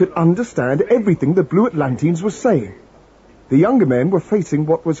 I could understand everything the Blue Atlantines were saying. The younger men were facing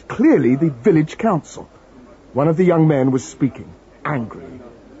what was clearly the village council. One of the young men was speaking, angrily.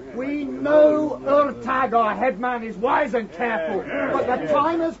 We know Urtag, our headman, is wise and careful, but the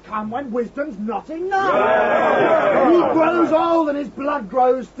time has come when wisdom's not enough. He grows old and his blood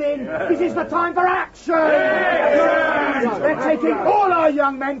grows thin. This is the time for action. They're taking all our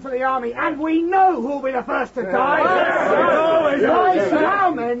young men for the army, and we know who'll be the first to die. Why should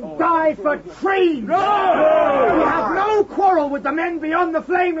our men die for trees? We have no quarrel with the men beyond the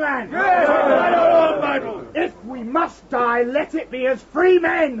flame land. If we must die, let it be as free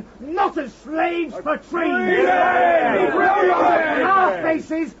men, not as slaves for trees. Our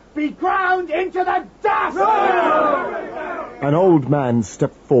faces be ground into the dust. An old man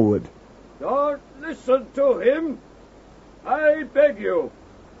stepped forward. Don't listen to him. I beg you.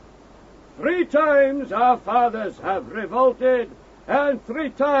 3 times our fathers have revolted, and 3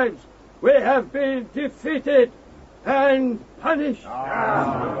 times we have been defeated and punished.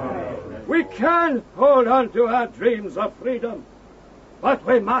 We can hold on to our dreams of freedom, but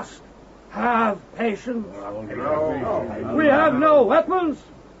we must have patience. We have no weapons,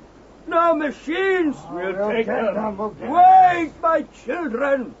 no machines. We'll take them. Wait, my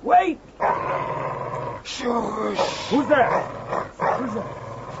children, wait. Who's there?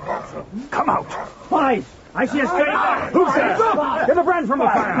 Come out. Spies! I see a stranger. Who's there? Get a brand from a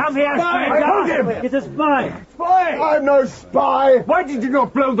fire. Come here, stranger. It's a spy. Spy! I'm no spy. Why did you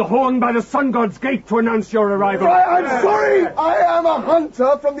not blow the horn by the sun god's gate to announce your arrival? I'm sorry. I am a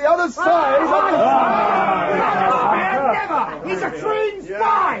hunter from the other side. Never! He's a trained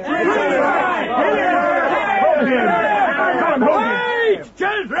spy! Hold him! Wait,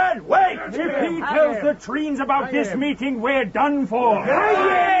 children, wait! If he tells the trees about this meeting, we're done for.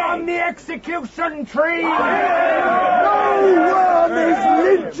 On the execution tree! No one is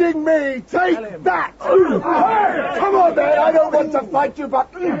lynching me! Take that! Come on, then! I don't want to fight you,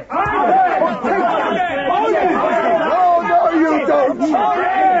 but... No, you don't!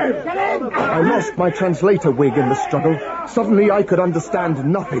 I lost my translator wig in the struggle. Suddenly I could understand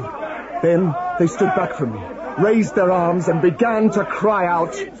nothing. Then they stood back from me, raised their arms, and began to cry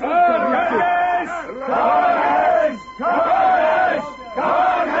out...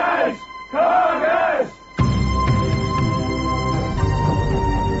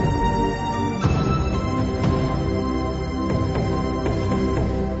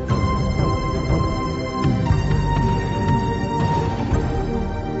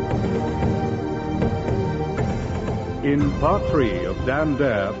 In Part 3 of Dan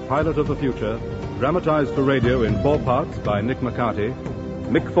Dare, Pilot of the Future, dramatized for radio in 4 parts by Nick McCarty,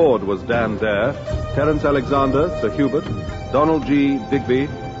 Mick Ford was Dan Dare, Terence Alexander, Sir Hubert, Donald G. Digby,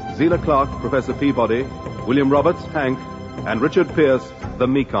 Zelah Clarke, Professor Peabody, William Roberts, Hank, and Richard Pierce, the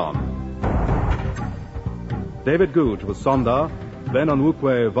Mekon. David Googe was Sondar, Ben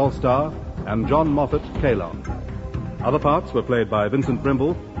Onwukwe Volstar, and John Moffat Kalon. Other parts were played by Vincent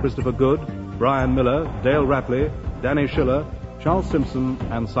Brimble, Christopher Good, Brian Miller, Dale Rapley, Danny Schiller, Charles Simpson,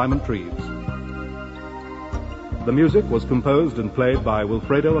 and Simon Treves. The music was composed and played by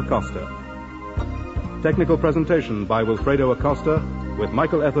Wilfredo Acosta. Technical presentation by Wilfredo Acosta with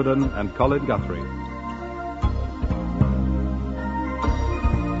Michael Etherden and Colin Guthrie.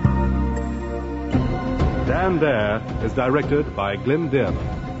 Dan Dare is directed by Glyn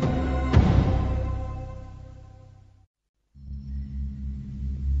Dearman.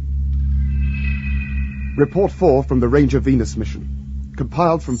 Report 4 from the Ranger Venus mission,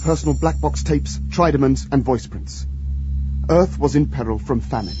 compiled from personal black box tapes, Tridemans, and voice prints. Earth was in peril from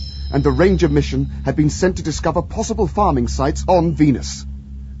famine, and the Ranger mission had been sent to discover possible farming sites on Venus.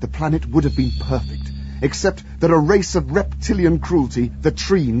 The planet would have been perfect, except that a race of reptilian cruelty, the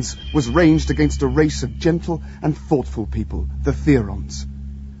Treens, was ranged against a race of gentle and thoughtful people, the Therons.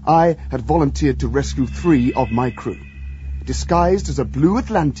 I had volunteered to rescue 3 of my crew. Disguised as a blue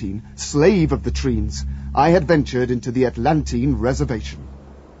Atlantine, slave of the Treens, I had ventured into the Atlantine reservation.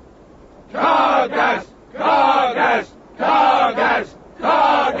 Cargas! Cargas! Cargas!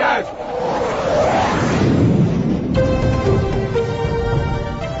 Cargas!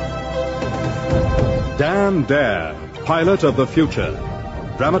 Dan Dare, Pilot of the Future.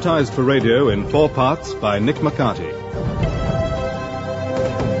 Dramatized for radio in 4 parts by Nick McCarty.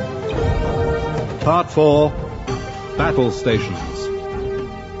 Part 4, Battle Stations.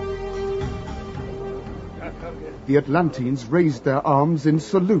 The Atlantines raised their arms in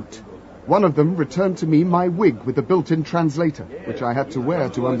salute. One of them returned to me my wig with the built-in translator, which I had to wear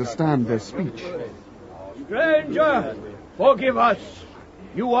to understand their speech. Stranger, forgive us.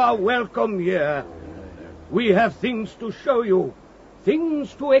 You are welcome here. We have things to show you,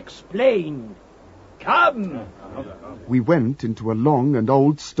 things to explain. Come! We went into a long and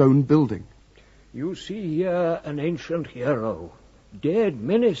old stone building. You see here an ancient hero, dead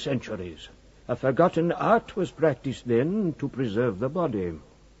many centuries. A forgotten art was practiced then to preserve the body.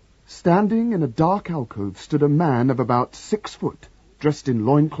 Standing in a dark alcove stood a man of about 6 foot, dressed in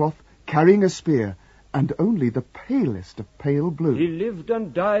loincloth, carrying a spear, and only the palest of pale blue. He lived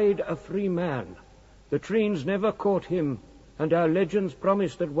and died a free man. The Treens never caught him, and our legends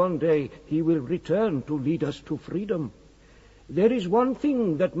promise that one day he will return to lead us to freedom. There is one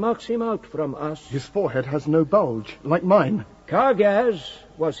thing that marks him out from us. His forehead has no bulge, like mine. Kargaz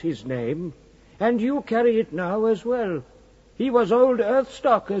was his name, and you carry it now as well. He was old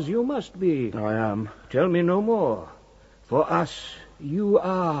Earthstock, as you must be. I am. Tell me no more. For us, you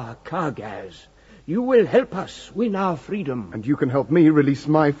are Kargaz. You will help us win our freedom. And you can help me release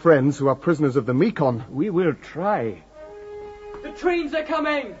my friends who are prisoners of the Mekon. We will try. The Treens are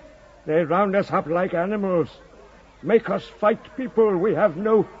coming! They round us up like animals. Make us fight people we have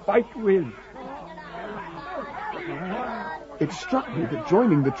no fight with. It struck me that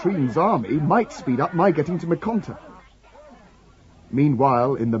joining the Treens' army might speed up my getting to Mekonta.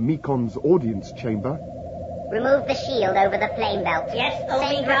 Meanwhile, in the Mekon's audience chamber... Remove the shield over the flame belt. Yes,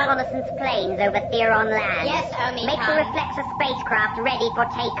 Send reconnaissance planes over Theron land. Yes, Omicron. Make the reflector spacecraft ready for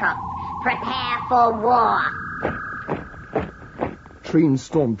takeoff. Prepare for war. Treen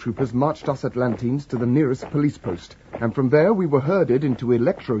stormtroopers marched us Atlantines to the nearest police post, and from there we were herded into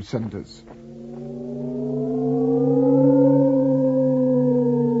electro-centers.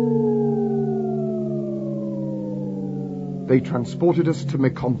 They transported us to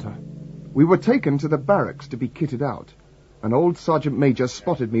Mekonta. We were taken to the barracks to be kitted out. An old sergeant major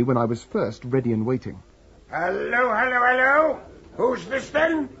spotted me when I was first ready and waiting. Hello? Who's this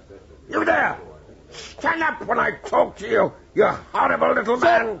then? You there! Stand up when I talk to you, you horrible little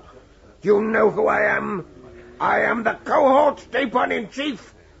man! You know who I am. I am the cohort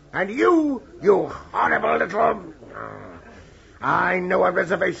Dapon-in-Chief, and you horrible little... I know a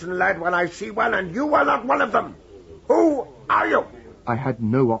reservation lad when I see one, and you are not one of them. Who are you? I had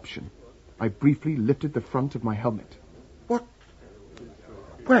no option. I briefly lifted the front of my helmet. What?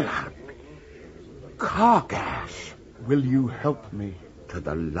 Well, Kargaz. Will you help me? To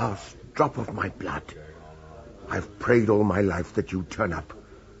the last drop of my blood. I've prayed all my life that you turn up.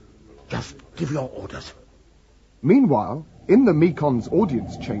 Just give your orders. Meanwhile, in the Mekon's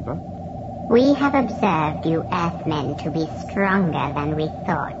audience chamber... We have observed you Earthmen to be stronger than we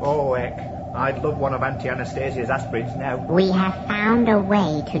thought. Oh, heck. I'd love one of Auntie Anastasia's aspirins now. We have found a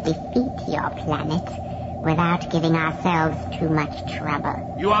way to defeat your planet without giving ourselves too much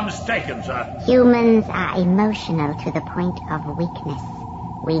trouble. You are mistaken, sir. Humans are emotional to the point of weakness.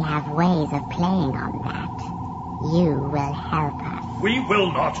 We have ways of playing on that. You will help us. We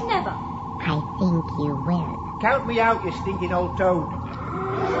will not. Never. I think you will. Count me out, you stinking old toad.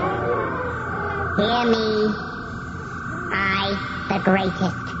 Hear me. I, the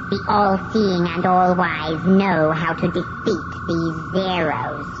greatest, the all-seeing and all-wise, know how to defeat these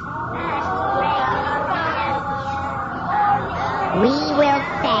zeros. We will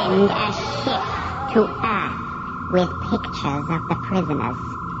send a ship to Earth with pictures of the prisoners,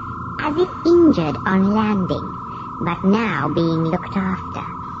 as if injured on landing, but now being looked after.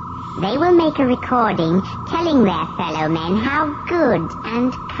 They will make a recording telling their fellow men how good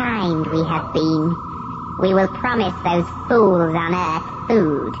and kind we have been. We will promise those fools on Earth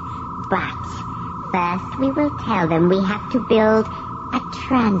food, but first we will tell them we have to build a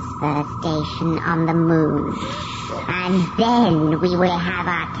transfer station on the moon. And then we will have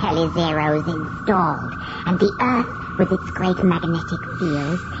our telezeros installed, and the Earth, with its great magnetic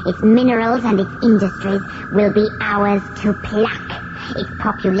fields, its minerals and its industries, will be ours to pluck. Its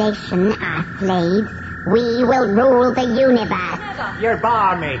population, our slaves, we will rule the universe. You're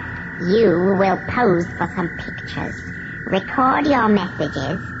balmy. You will pose for some pictures, record your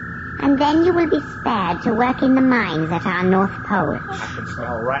messages, and then you will be spared to work in the mines at our North Pole. I can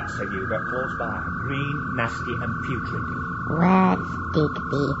smell rats of you but close by. Green, nasty, and putrid. Words,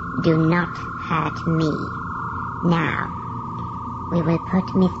 Digby, do not hurt me. Now, we will put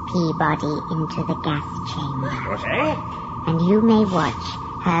Miss Peabody into the gas chamber. What, eh? And you may watch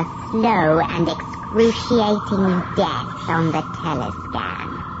her slow and excruciating death on the telescan.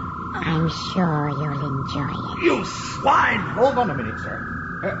 I'm sure you'll enjoy it. You swine! Hold on a minute, sir.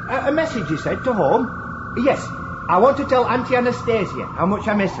 A message, you said, to home? Yes, I want to tell Auntie Anastasia how much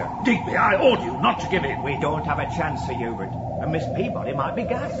I miss her. Digby, I order you not to give in. We don't have a chance, Sir Hubert. And Miss Peabody might be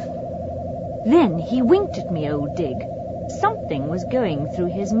gassed. Then he winked at me, old Dig. Something was going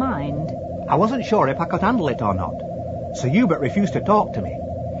through his mind. I wasn't sure if I could handle it or not. Sir Hubert refused to talk to me.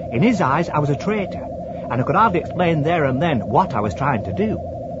 In his eyes, I was a traitor, and I could hardly explain there and then what I was trying to do.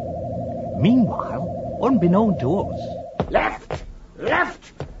 Meanwhile, unbeknown to us... Left!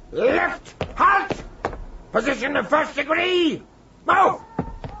 Left! Left! Halt! Position of first degree! Move!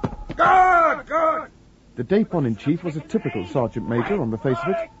 Good! Good! The Dapon-in-Chief was a typical Sergeant Major on the face of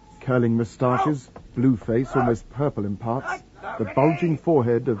it. Curling moustaches, blue face, almost purple in parts, the bulging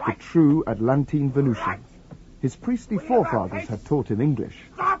forehead of the true Atlantine Venusian. His priestly forefathers had taught him English.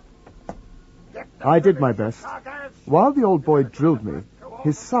 I did my best. While the old boy drilled me,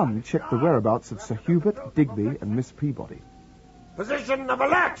 his son checked the whereabouts of Sir Hubert, Digby, and Miss Peabody. Position of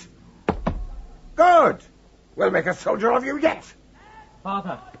alert! Good! We'll make a soldier of you yet!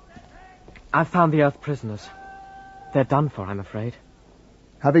 Father, I've found the Earth prisoners. They're done for, I'm afraid.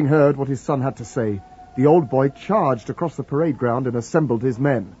 Having heard what his son had to say, the old boy charged across the parade ground and assembled his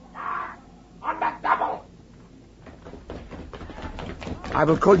men. On the double! I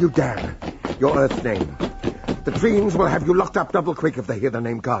will call you Dan, your Earth name. The Treens will have you locked up double quick if they hear the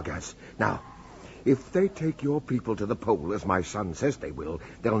name Gargas. Now, if they take your people to the pole, as my son says they will,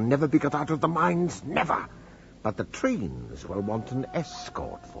 they'll never be got out of the mines, never. But the Treens will want an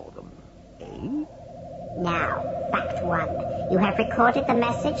escort for them, eh? Now, fact one. You have recorded the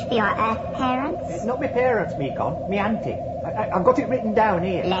message for your Earth parents? It's not my parents, Meekon. Me auntie. I've got it written down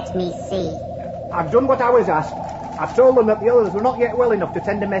here. Let me see. I've done what I was asked. I've told them that the others were not yet well enough to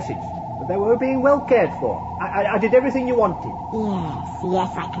send a message, but they were being well cared for. I did everything you wanted.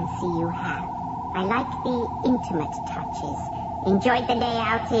 Yes, I can see you have. I like the intimate touches. Enjoyed the day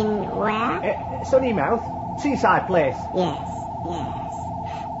out in where? Sunnymouth. Seaside place. Yes.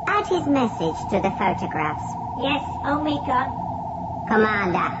 Add his message to the photographs. Yes, Omicron.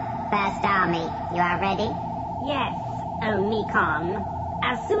 Commander, First Army, you are ready? Yes, Omicron.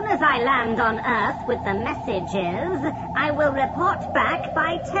 As soon as I land on Earth with the messages, I will report back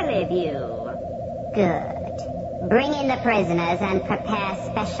by teleview. Good. Bring in the prisoners and prepare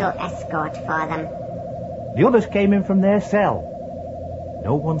special escort for them. The others came in from their cell.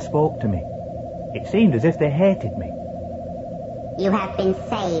 No one spoke to me. It seemed as if they hated me. You have been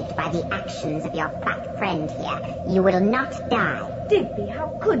saved by the actions of your fat friend here. You will not die. Digby, how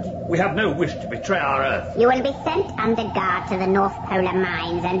could you? We have no wish to betray our Earth. You will be sent under guard to the North Polar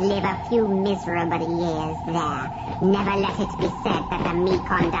mines and live a few miserable years there. Never let it be said that the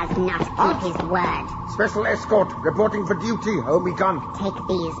Mekon does not keep his word. Special escort reporting for duty, Omicron. Take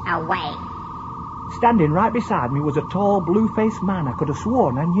these away. Standing right beside me was a tall, blue-faced man I could have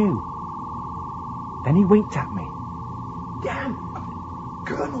sworn I knew. Then he winked at me. Dan!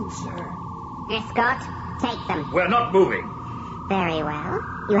 Colonel, sir. Escort, take them. We're not moving. Very well.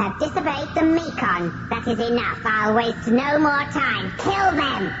 You have disobeyed the Mekon. That is enough. I'll waste no more time. Kill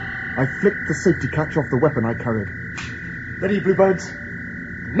them! I flicked the safety catch off the weapon I carried. Ready, Bluebirds?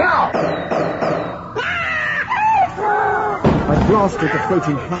 Now! I blasted the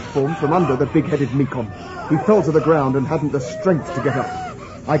floating platform from under the big-headed Mekon. He fell to the ground and hadn't the strength to get up.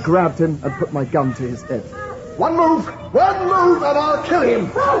 I grabbed him and put my gun to his head. One move, and I'll kill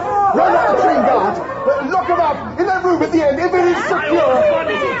him. Run up the train guard. Lock him up in that room at the end. If it is secure,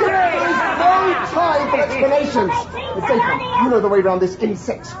 there is no time for explanations. Dapon, you know the way around this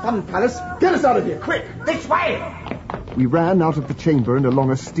insect's fun palace. Get us out of here, quick. This way! We ran out of the chamber and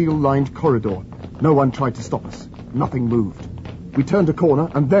along a steel-lined corridor. No one tried to stop us. Nothing moved. We turned a corner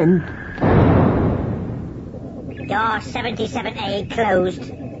and then... Door 77A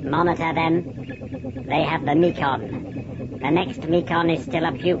closed. Monitor them. They have the Mekon. The next Mekon is still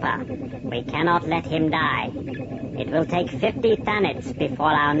a pupa. We cannot let him die. It will take 50 Thanets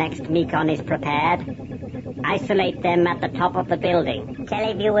before our next Mekon is prepared. Isolate them at the top of the building.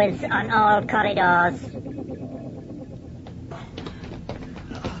 Televiewers on all corridors.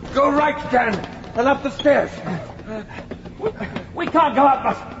 Go right, Dan, and up the stairs. We can't go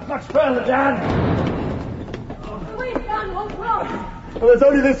up much further, Dan. We've done what's wrong. Well, there's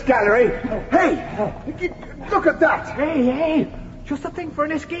only this gallery. Hey, look at that. Hey, just a thing for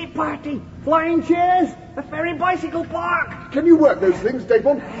an escape party. Flying chairs, a ferry bicycle park. Can you work those things,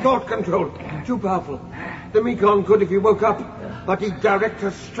 Dapon? Thought control. Too powerful. The Mekon could if he woke up, but he'd direct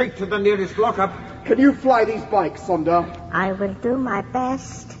us straight to the nearest lockup. Can you fly these bikes, Sonda? I will do my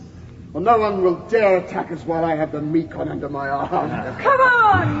best. Well, no one will dare attack us while I have the Mekon under my arm. Come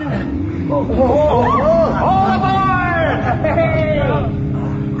on! All aboard!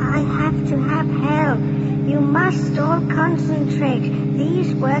 I have to have help. You must all concentrate.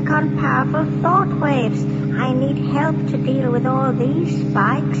 These work on powerful thought waves. I need help to deal with all these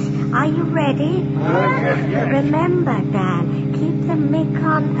spikes. Are you ready? Remember, Dan, keep the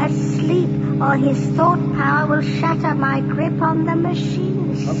Mekon asleep, or his thought power will shatter my grip on the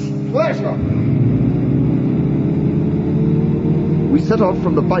machines. Pleasure. We set off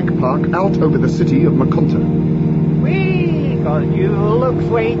from the bike park out over the city of Maconta. Cause you look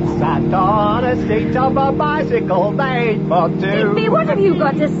sweet, sat on a seat of a bicycle made for two. Digby, what have you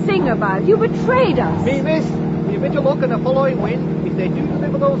got to sing about? You betrayed us. Me, miss, the original look and the following wind. If they do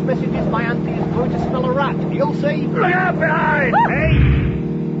deliver those messages, my auntie is going to smell a rat. You'll see. Look out behind!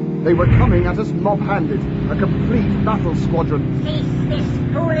 Hey! They were coming at us mob-handed, a complete battle squadron. Cease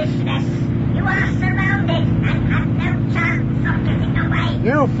this foolishness. You are surrounded and have no chance of getting away.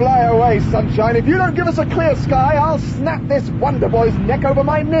 You fly away, sunshine. If you don't give us a clear sky, I'll snap this Wonder Boy's neck over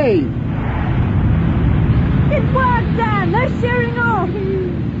my knee. It worked, Dan. They're shearing off.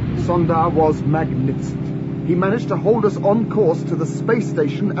 Sondar was magnificent. He managed to hold us on course to the space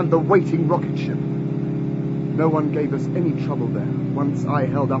station and the waiting rocket ship. No one gave us any trouble there, once I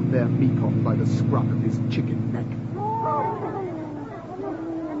held up their Mekon by the scruff of his chicken neck.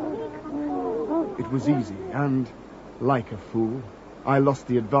 It was easy, and, like a fool, I lost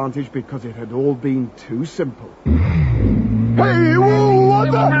the advantage because it had all been too simple. Hey, whoa,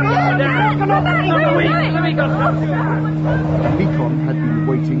 what the... Mekon had been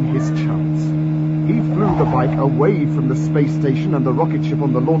waiting his chance. He flew the bike away from the space station and the rocket ship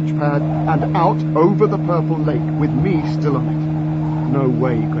on the launch pad and out over the purple lake with me still on it. No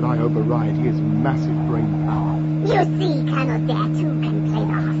way could I override his massive brain power. You see, Colonel Dare too can play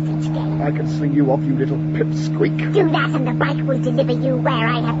the hostage game. I can sling you off, you little pipsqueak. Do that and the bike will deliver you where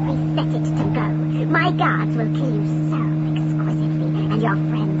I have preset it to go. My guards will kill you so exquisitely, and your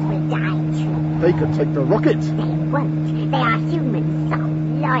friends will die too. They could take the rocket. They won't. They are humans, so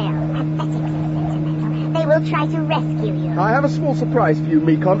loyal, pathetically sentimental. They will try to rescue you. I have a small surprise for you,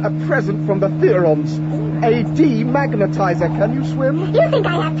 Mekon. A present from the Theorons. A demagnetizer. Can you swim? You think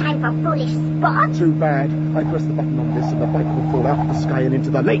I have time for foolish sport? Too bad. I press the button on this and the bike will fall out of the sky and into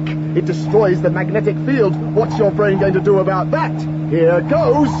the lake. It destroys the magnetic field. What's your brain going to do about that? Here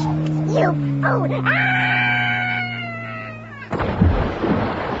goes. You fool!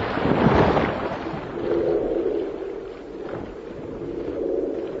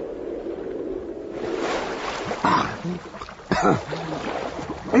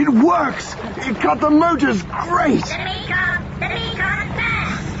 It works! It cut the motors great! The Mekon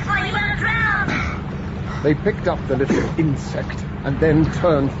fast, or you will drown! They picked up the little insect and then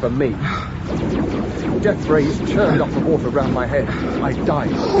turned for me. Death rays churned off the water round my head. I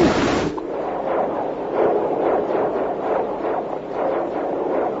died.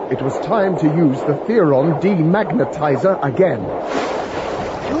 It was time to use the Theron demagnetizer again.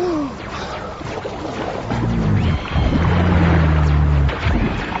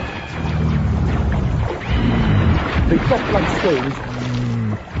 They dropped like stones.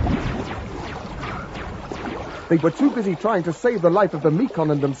 They were too busy trying to save the life of the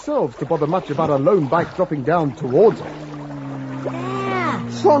Mekon and themselves to bother much about a lone bike dropping down towards it.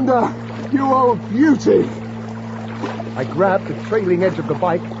 Sonda, you old beauty! I grabbed the trailing edge of the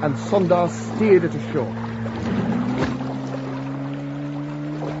bike and Sondar steered it ashore.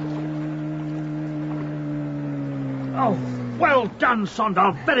 Oh, well done,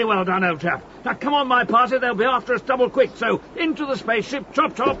 Sondar. Very well done, old chap. Now, come on, my party. They'll be after us double quick, so into the spaceship.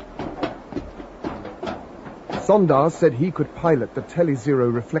 Chop, chop. Sondar said he could pilot the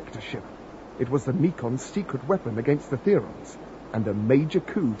Telezero reflector ship. It was the Mekon's secret weapon against the Theorons, and a major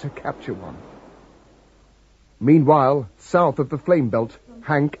coup to capture one. Meanwhile, south of the flame belt,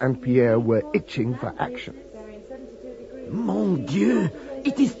 Hank and Pierre were itching for action. Mon Dieu!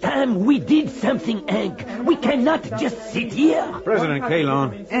 It is time we did something, Hank. We cannot just sit here. President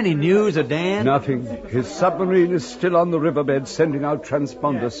Kalon, any news of Dan? Nothing. His submarine is still on the riverbed sending out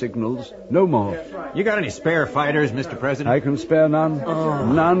transponder signals. No more. You got any spare fighters, Mr. President? I can spare none.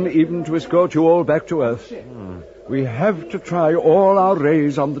 None even to escort you all back to Earth. We have to try all our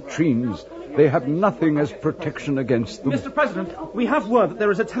rays on the Treens. They have nothing as protection against them. Mr. President, we have word that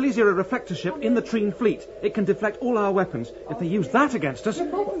there is a Telezero reflector ship in the Treen fleet. It can deflect all our weapons. If they use that against us...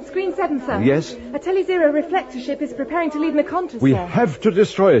 Report Screen 7, sir. Yes? A Telezero reflector ship is preparing to leave Maconta, We sir. have to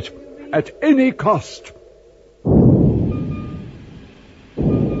destroy it. At any cost.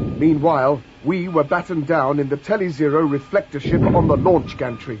 Meanwhile, we were battened down in the Telezero reflector ship on the launch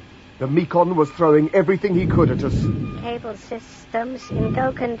gantry. The Mekon was throwing everything he could at us. Cable systems in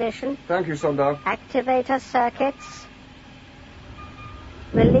go condition. Thank you, Sondar. Activator circuits.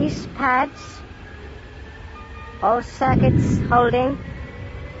 Release pads. All circuits holding.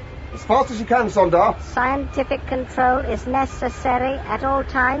 As fast as you can, Sondar. Scientific control is necessary at all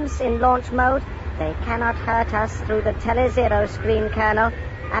times in launch mode. They cannot hurt us through the tele-zero screen, Colonel.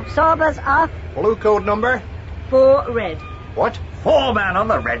 Absorbers off. Blue code number? 4 red. What? 4 man on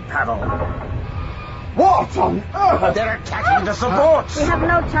the red panel. What on earth? They're attacking the supports. We have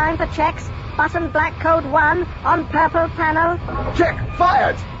no time for checks. Button black code 1 on purple panel. Check.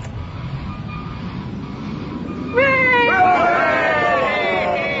 Fired.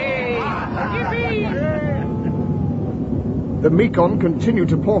 The Mekon continued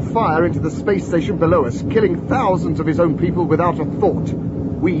to pour fire into the space station below us, killing thousands of his own people without a thought.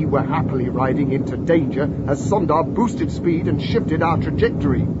 We were happily riding into danger as Sondar boosted speed and shifted our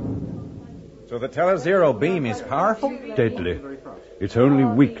trajectory. So the tele-zero beam is powerful? Deadly. Its only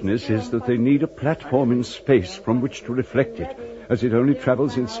weakness is that they need a platform in space from which to reflect it, as it only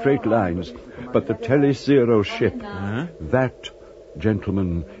travels in straight lines. But the tele-zero ship, that,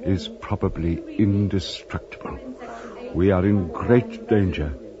 gentlemen, is probably indestructible. We are in great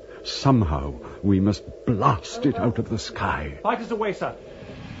danger. Somehow we must blast it out of the sky. Fighters away, sir.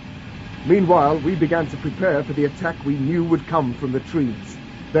 Meanwhile, we began to prepare for the attack we knew would come from the trees.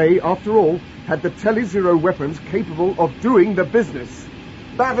 They, after all, had the tele-zero weapons capable of doing the business.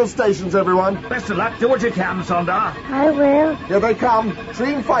 Battle stations, everyone. Best of luck. Do what you can, Sondar. I will. Here they come.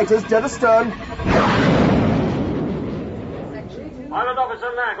 Treen fighters dead astern. Pilot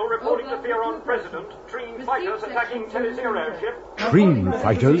Officer Nagel reporting to Theron President. Treen fighters attacking tele-zero ship. Treen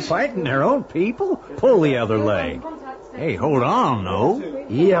fighters? Fighting their own people? Pull the other leg. Hey, hold on, no.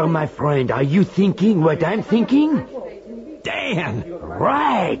 Here, my friend, are you thinking what I'm thinking? Dan!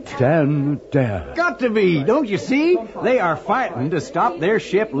 Right! Dan Dare. Got to be, don't you see? They are fighting to stop their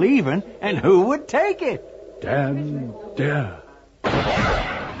ship leaving, and who would take it? Dan Dare.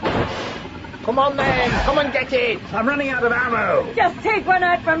 Come on, then. Come and get it. I'm running out of ammo. Just take one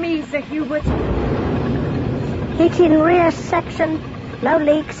out for me, Sir Hubert. Hit in rear section. No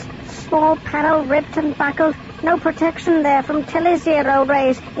leaks. Small panel ripped and buckled. No protection there from tele-zero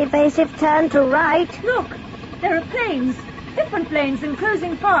rays. Evasive turn to right. Look, there are planes. Different planes and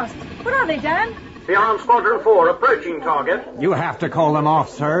closing fast. What are they, Dan? Theron Squadron 4 approaching target. You have to call them off,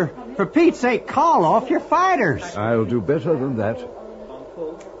 sir. For Pete's sake, call off your fighters. I'll do better than that.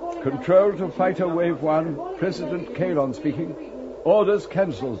 Control to Fighter Wave 1. President Kalon speaking. Orders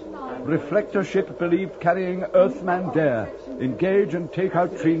cancelled. Reflector ship believed carrying Earthman Dare. Engage and take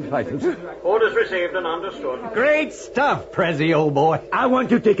out Treen fighters. Orders received and understood. Great stuff, Prezi, old boy. I want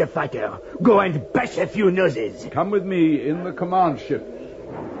to take a fighter. Go and bash a few noses. Come with me in the command ship.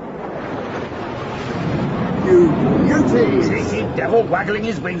 You beauties! Cheeky devil waggling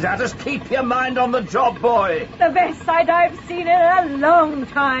his wings at us. Keep your mind on the job, boy. The best sight I've seen in a long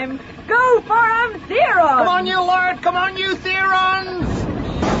time. Go for 'em, Theron! Come on, you lord. Come on, you Therons.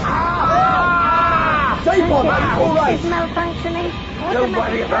 Dapon, all right. Is malfunctioning. Don't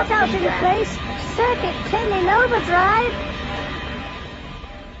worry about Automatic me, in Dan. place. Circuit 10 in overdrive.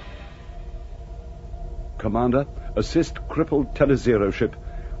 Commander, assist crippled tele-zero ship.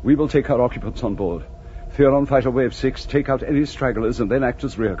 We will take our occupants on board. Theron Fighter Wave 6, take out any stragglers and then act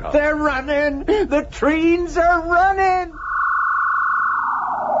as rear guard. They're running! The Treens are running!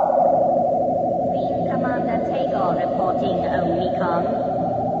 Team Commander Tagore reporting, Mekon.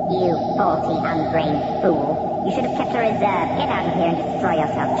 You faulty, unbrained fool. You should have kept a reserve. Get out of here and destroy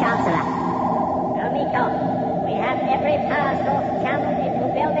yourself, Chancellor. Mekon, we have every power source channeled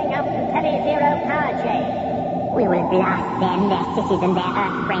into building up the tele-zero power chain. We will blast them, their cities and their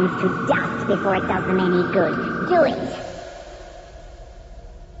Earth friends to dust before it does them any good. Do it!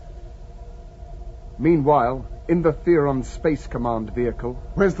 Meanwhile, in the Theron Space Command vehicle...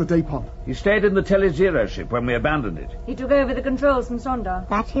 Where's the Dapon? He stayed in the tele-zero ship when we abandoned it. He took over the controls from Sondar.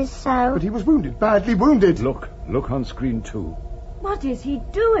 That is so. But he was wounded, badly wounded. Look on screen 2. What is he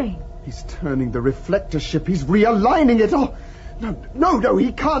doing? He's turning the reflector ship. He's realigning it. Oh, no,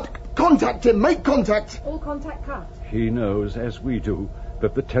 he can't. Contact him. Make contact. All contact cut. He knows, as we do,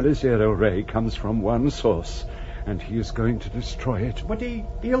 that the tele-zero ray comes from one source, and he is going to destroy it. But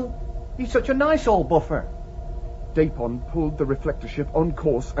he's such a nice old buffer. Dapon pulled the reflector ship on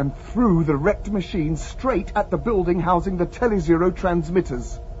course and threw the wrecked machine straight at the building housing the tele-zero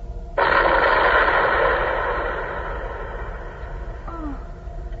transmitters.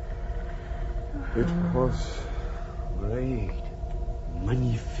 It was great.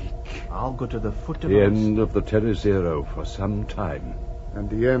 Magnifique. I'll go to the foot of the end of the tele-zero for some time. And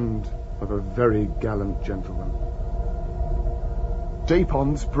the end of a very gallant gentleman.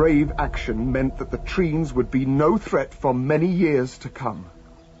 Dapon's brave action meant that the Treens would be no threat for many years to come.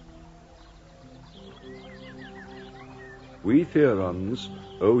 We Theorons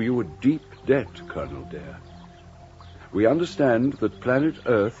owe you a deep debt, Colonel Dare. We understand that planet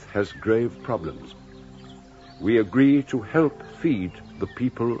Earth has grave problems. We agree to help feed the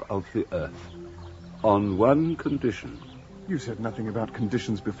people of the Earth. On one condition. You said nothing about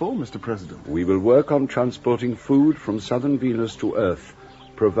conditions before, Mr. President. We will work on transporting food from southern Venus to Earth,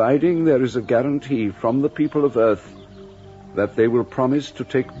 providing there is a guarantee from the people of Earth that they will promise to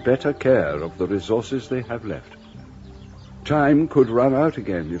take better care of the resources they have left. Time could run out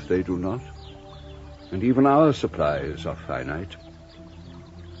again if they do not, and even our supplies are finite.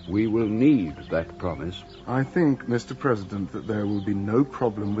 We will need that promise. I think, Mr. President, that there will be no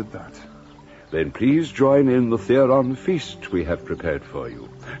problem with that. Then please join in the Theron feast we have prepared for you.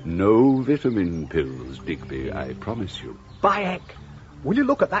 No vitamin pills, Digby, I promise you. Bayek, will you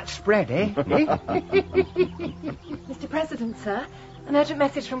look at that spread, eh? Mr. President, sir, an urgent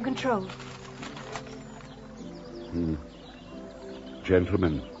message from control.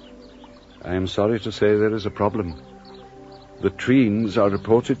 Gentlemen, I am sorry to say there is a problem. The Treens are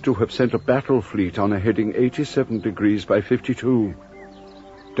reported to have sent a battle fleet on a heading 87 degrees by 52.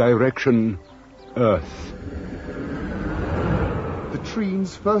 Direction Earth. The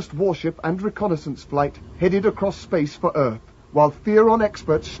Treens' first warship and reconnaissance flight headed across space for Earth, while Theron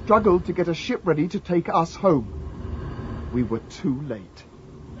experts struggled to get a ship ready to take us home. We were too late.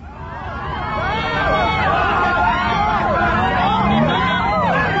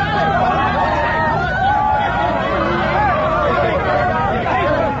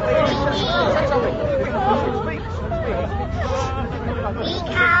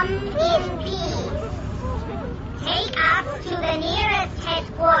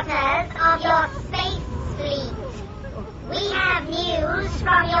 Of your space fleet. We have news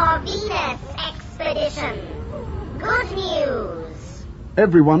from your Venus expedition. Good news.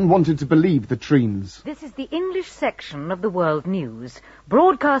 Everyone wanted to believe the Treens. This is the English section of the World News,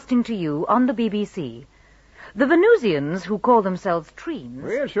 broadcasting to you on the BBC. The Venusians, who call themselves Treens...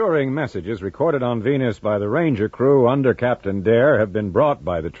 Reassuring messages recorded on Venus by the Ranger crew under Captain Dare have been brought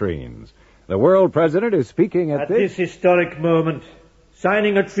by the Treens. The world president is speaking at this historic moment,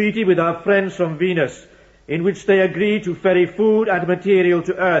 signing a treaty with our friends from Venus, in which they agree to ferry food and material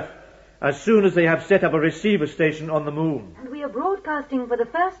to Earth as soon as they have set up a receiver station on the moon. And we are broadcasting for the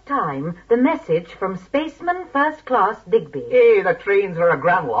first time the message from Spaceman First Class Digby. Hey, the Treens are a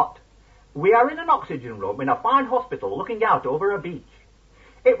grand lot. We are in an oxygen room in a fine hospital looking out over a beach.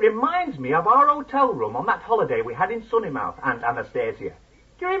 It reminds me of our hotel room on that holiday we had in Sunnymouth, Aunt Anastasia.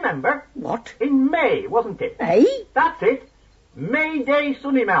 Do you remember? What? In May, wasn't it? Eh? That's it. May Day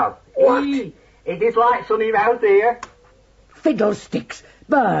Sunnymouth. What? It is like Sunnymouth here. Fiddlesticks.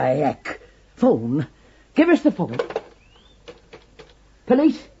 By heck. Phone. Give us the phone.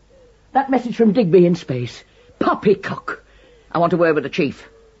 Police? That message from Digby in space. Poppycock. I want a word with the chief.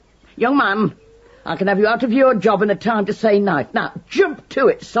 Young man, I can have you out of your job in a time to say night. Now, jump to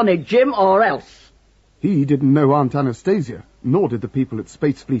it, Sonny Jim, or else. He didn't know Aunt Anastasia, nor did the people at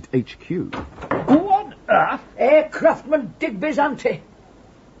Space Fleet HQ. Who on earth? Aircraftman Digby's auntie.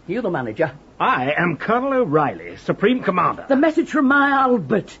 You the manager? I am Colonel O'Reilly, Supreme Commander. The message from my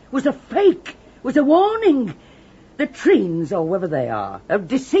Albert was a fake, was a warning. The Treens, or whoever they are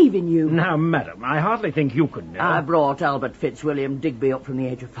deceiving you. Now, madam, I hardly think you could know. I brought Albert Fitzwilliam Digby up from the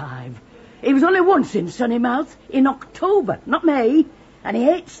age of 5. He was only once in Sunnymouth, in October, not May, and he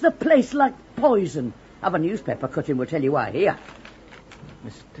hates the place like poison. Have a newspaper cutting will tell you why. Here.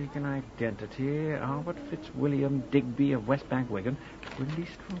 Mistaken identity, Albert Fitzwilliam Digby of West Bank, Wigan,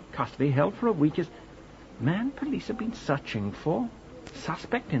 released from custody, held for a week as man police have been searching for.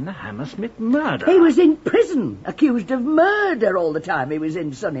 Suspect in the Hammersmith murder. He was in prison, accused of murder all the time he was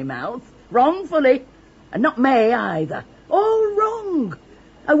in Sunnymouth. Wrongfully. And not May either. All wrong.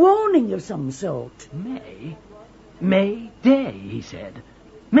 A warning of some sort. May? May Day, he said.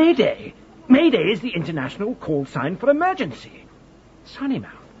 May Day. May Day is the international call sign for emergency. Sunnymouth.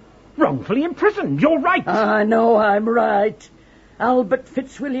 Wrongfully imprisoned. You're right. I know I'm right. Albert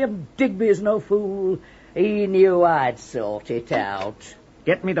Fitzwilliam Digby is no fool. He knew I'd sort it out.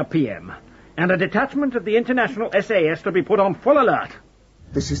 Get me the PM. And a detachment of the International SAS to be put on full alert.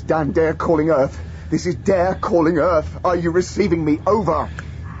 This is Dan Dare calling Earth. This is Dare calling Earth. Are you receiving me? Over.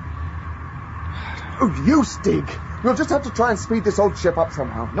 Oh, you, Stig. We'll just have to try and speed this old ship up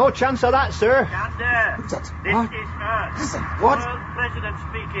somehow. No chance of that, sir. Dan Dare. Who's that? This What? is Earth. Listen, what? World President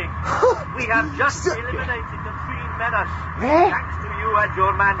speaking. We have just eliminated the Treen menace. Eh? Thanks to you and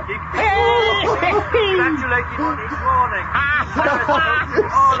your man Digby. Hey! Congratulate him on his warning.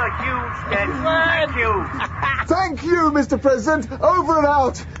 All a huge debt. Thank you. Thank you, Mr. President. Over and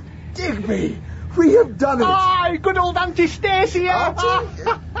out. Digby, We have done it! Aye, good old Auntie Stacy!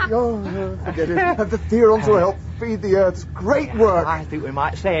 Oh, forget it. And the Theorons will help feed the Earth's great work. I think we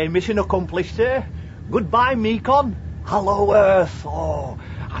might say mission accomplished, sir. Goodbye, Mekon. Hello, Earth. Oh,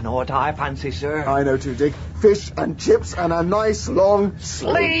 I know what I fancy, sir. I know too, Dick. Fish and chips and a nice long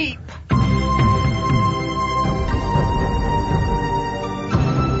sleep.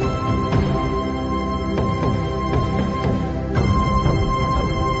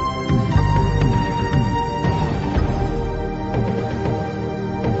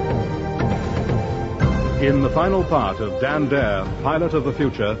 In the final part of Dan Dare, Pilot of the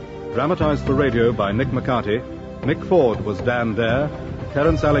Future, dramatized for radio by Nick McCarty, Mick Ford was Dan Dare,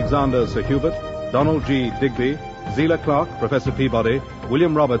 Terence Alexander Sir Hubert, Donald G. Digby, Zelah Clarke, Professor Peabody,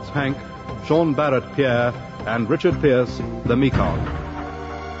 William Roberts Hank, Sean Barrett Pierre, and Richard Pierce, the Mekong.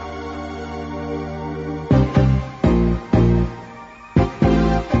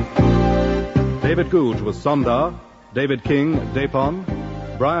 David Googe was Sondar, David King, Dapon,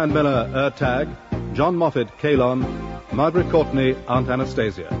 Brian Miller, Ertag, John Moffat, Kalon, Margaret Courtney, Aunt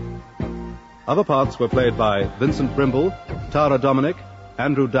Anastasia. Other parts were played by Vincent Brimble, Tara Dominic,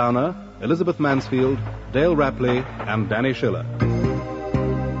 Andrew Downer, Elizabeth Mansfield, Dale Rapley, and Danny Schiller.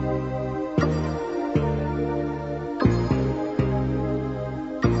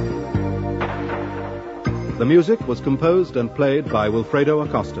 The music was composed and played by Wilfredo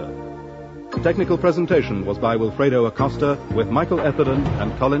Acosta. Technical presentation was by Wilfredo Acosta with Michael Etherden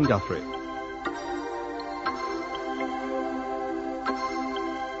and Colin Guthrie.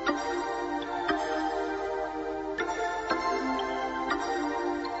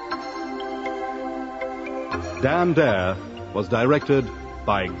 Dan Dare was directed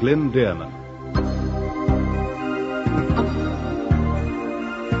by Glyn Dearman.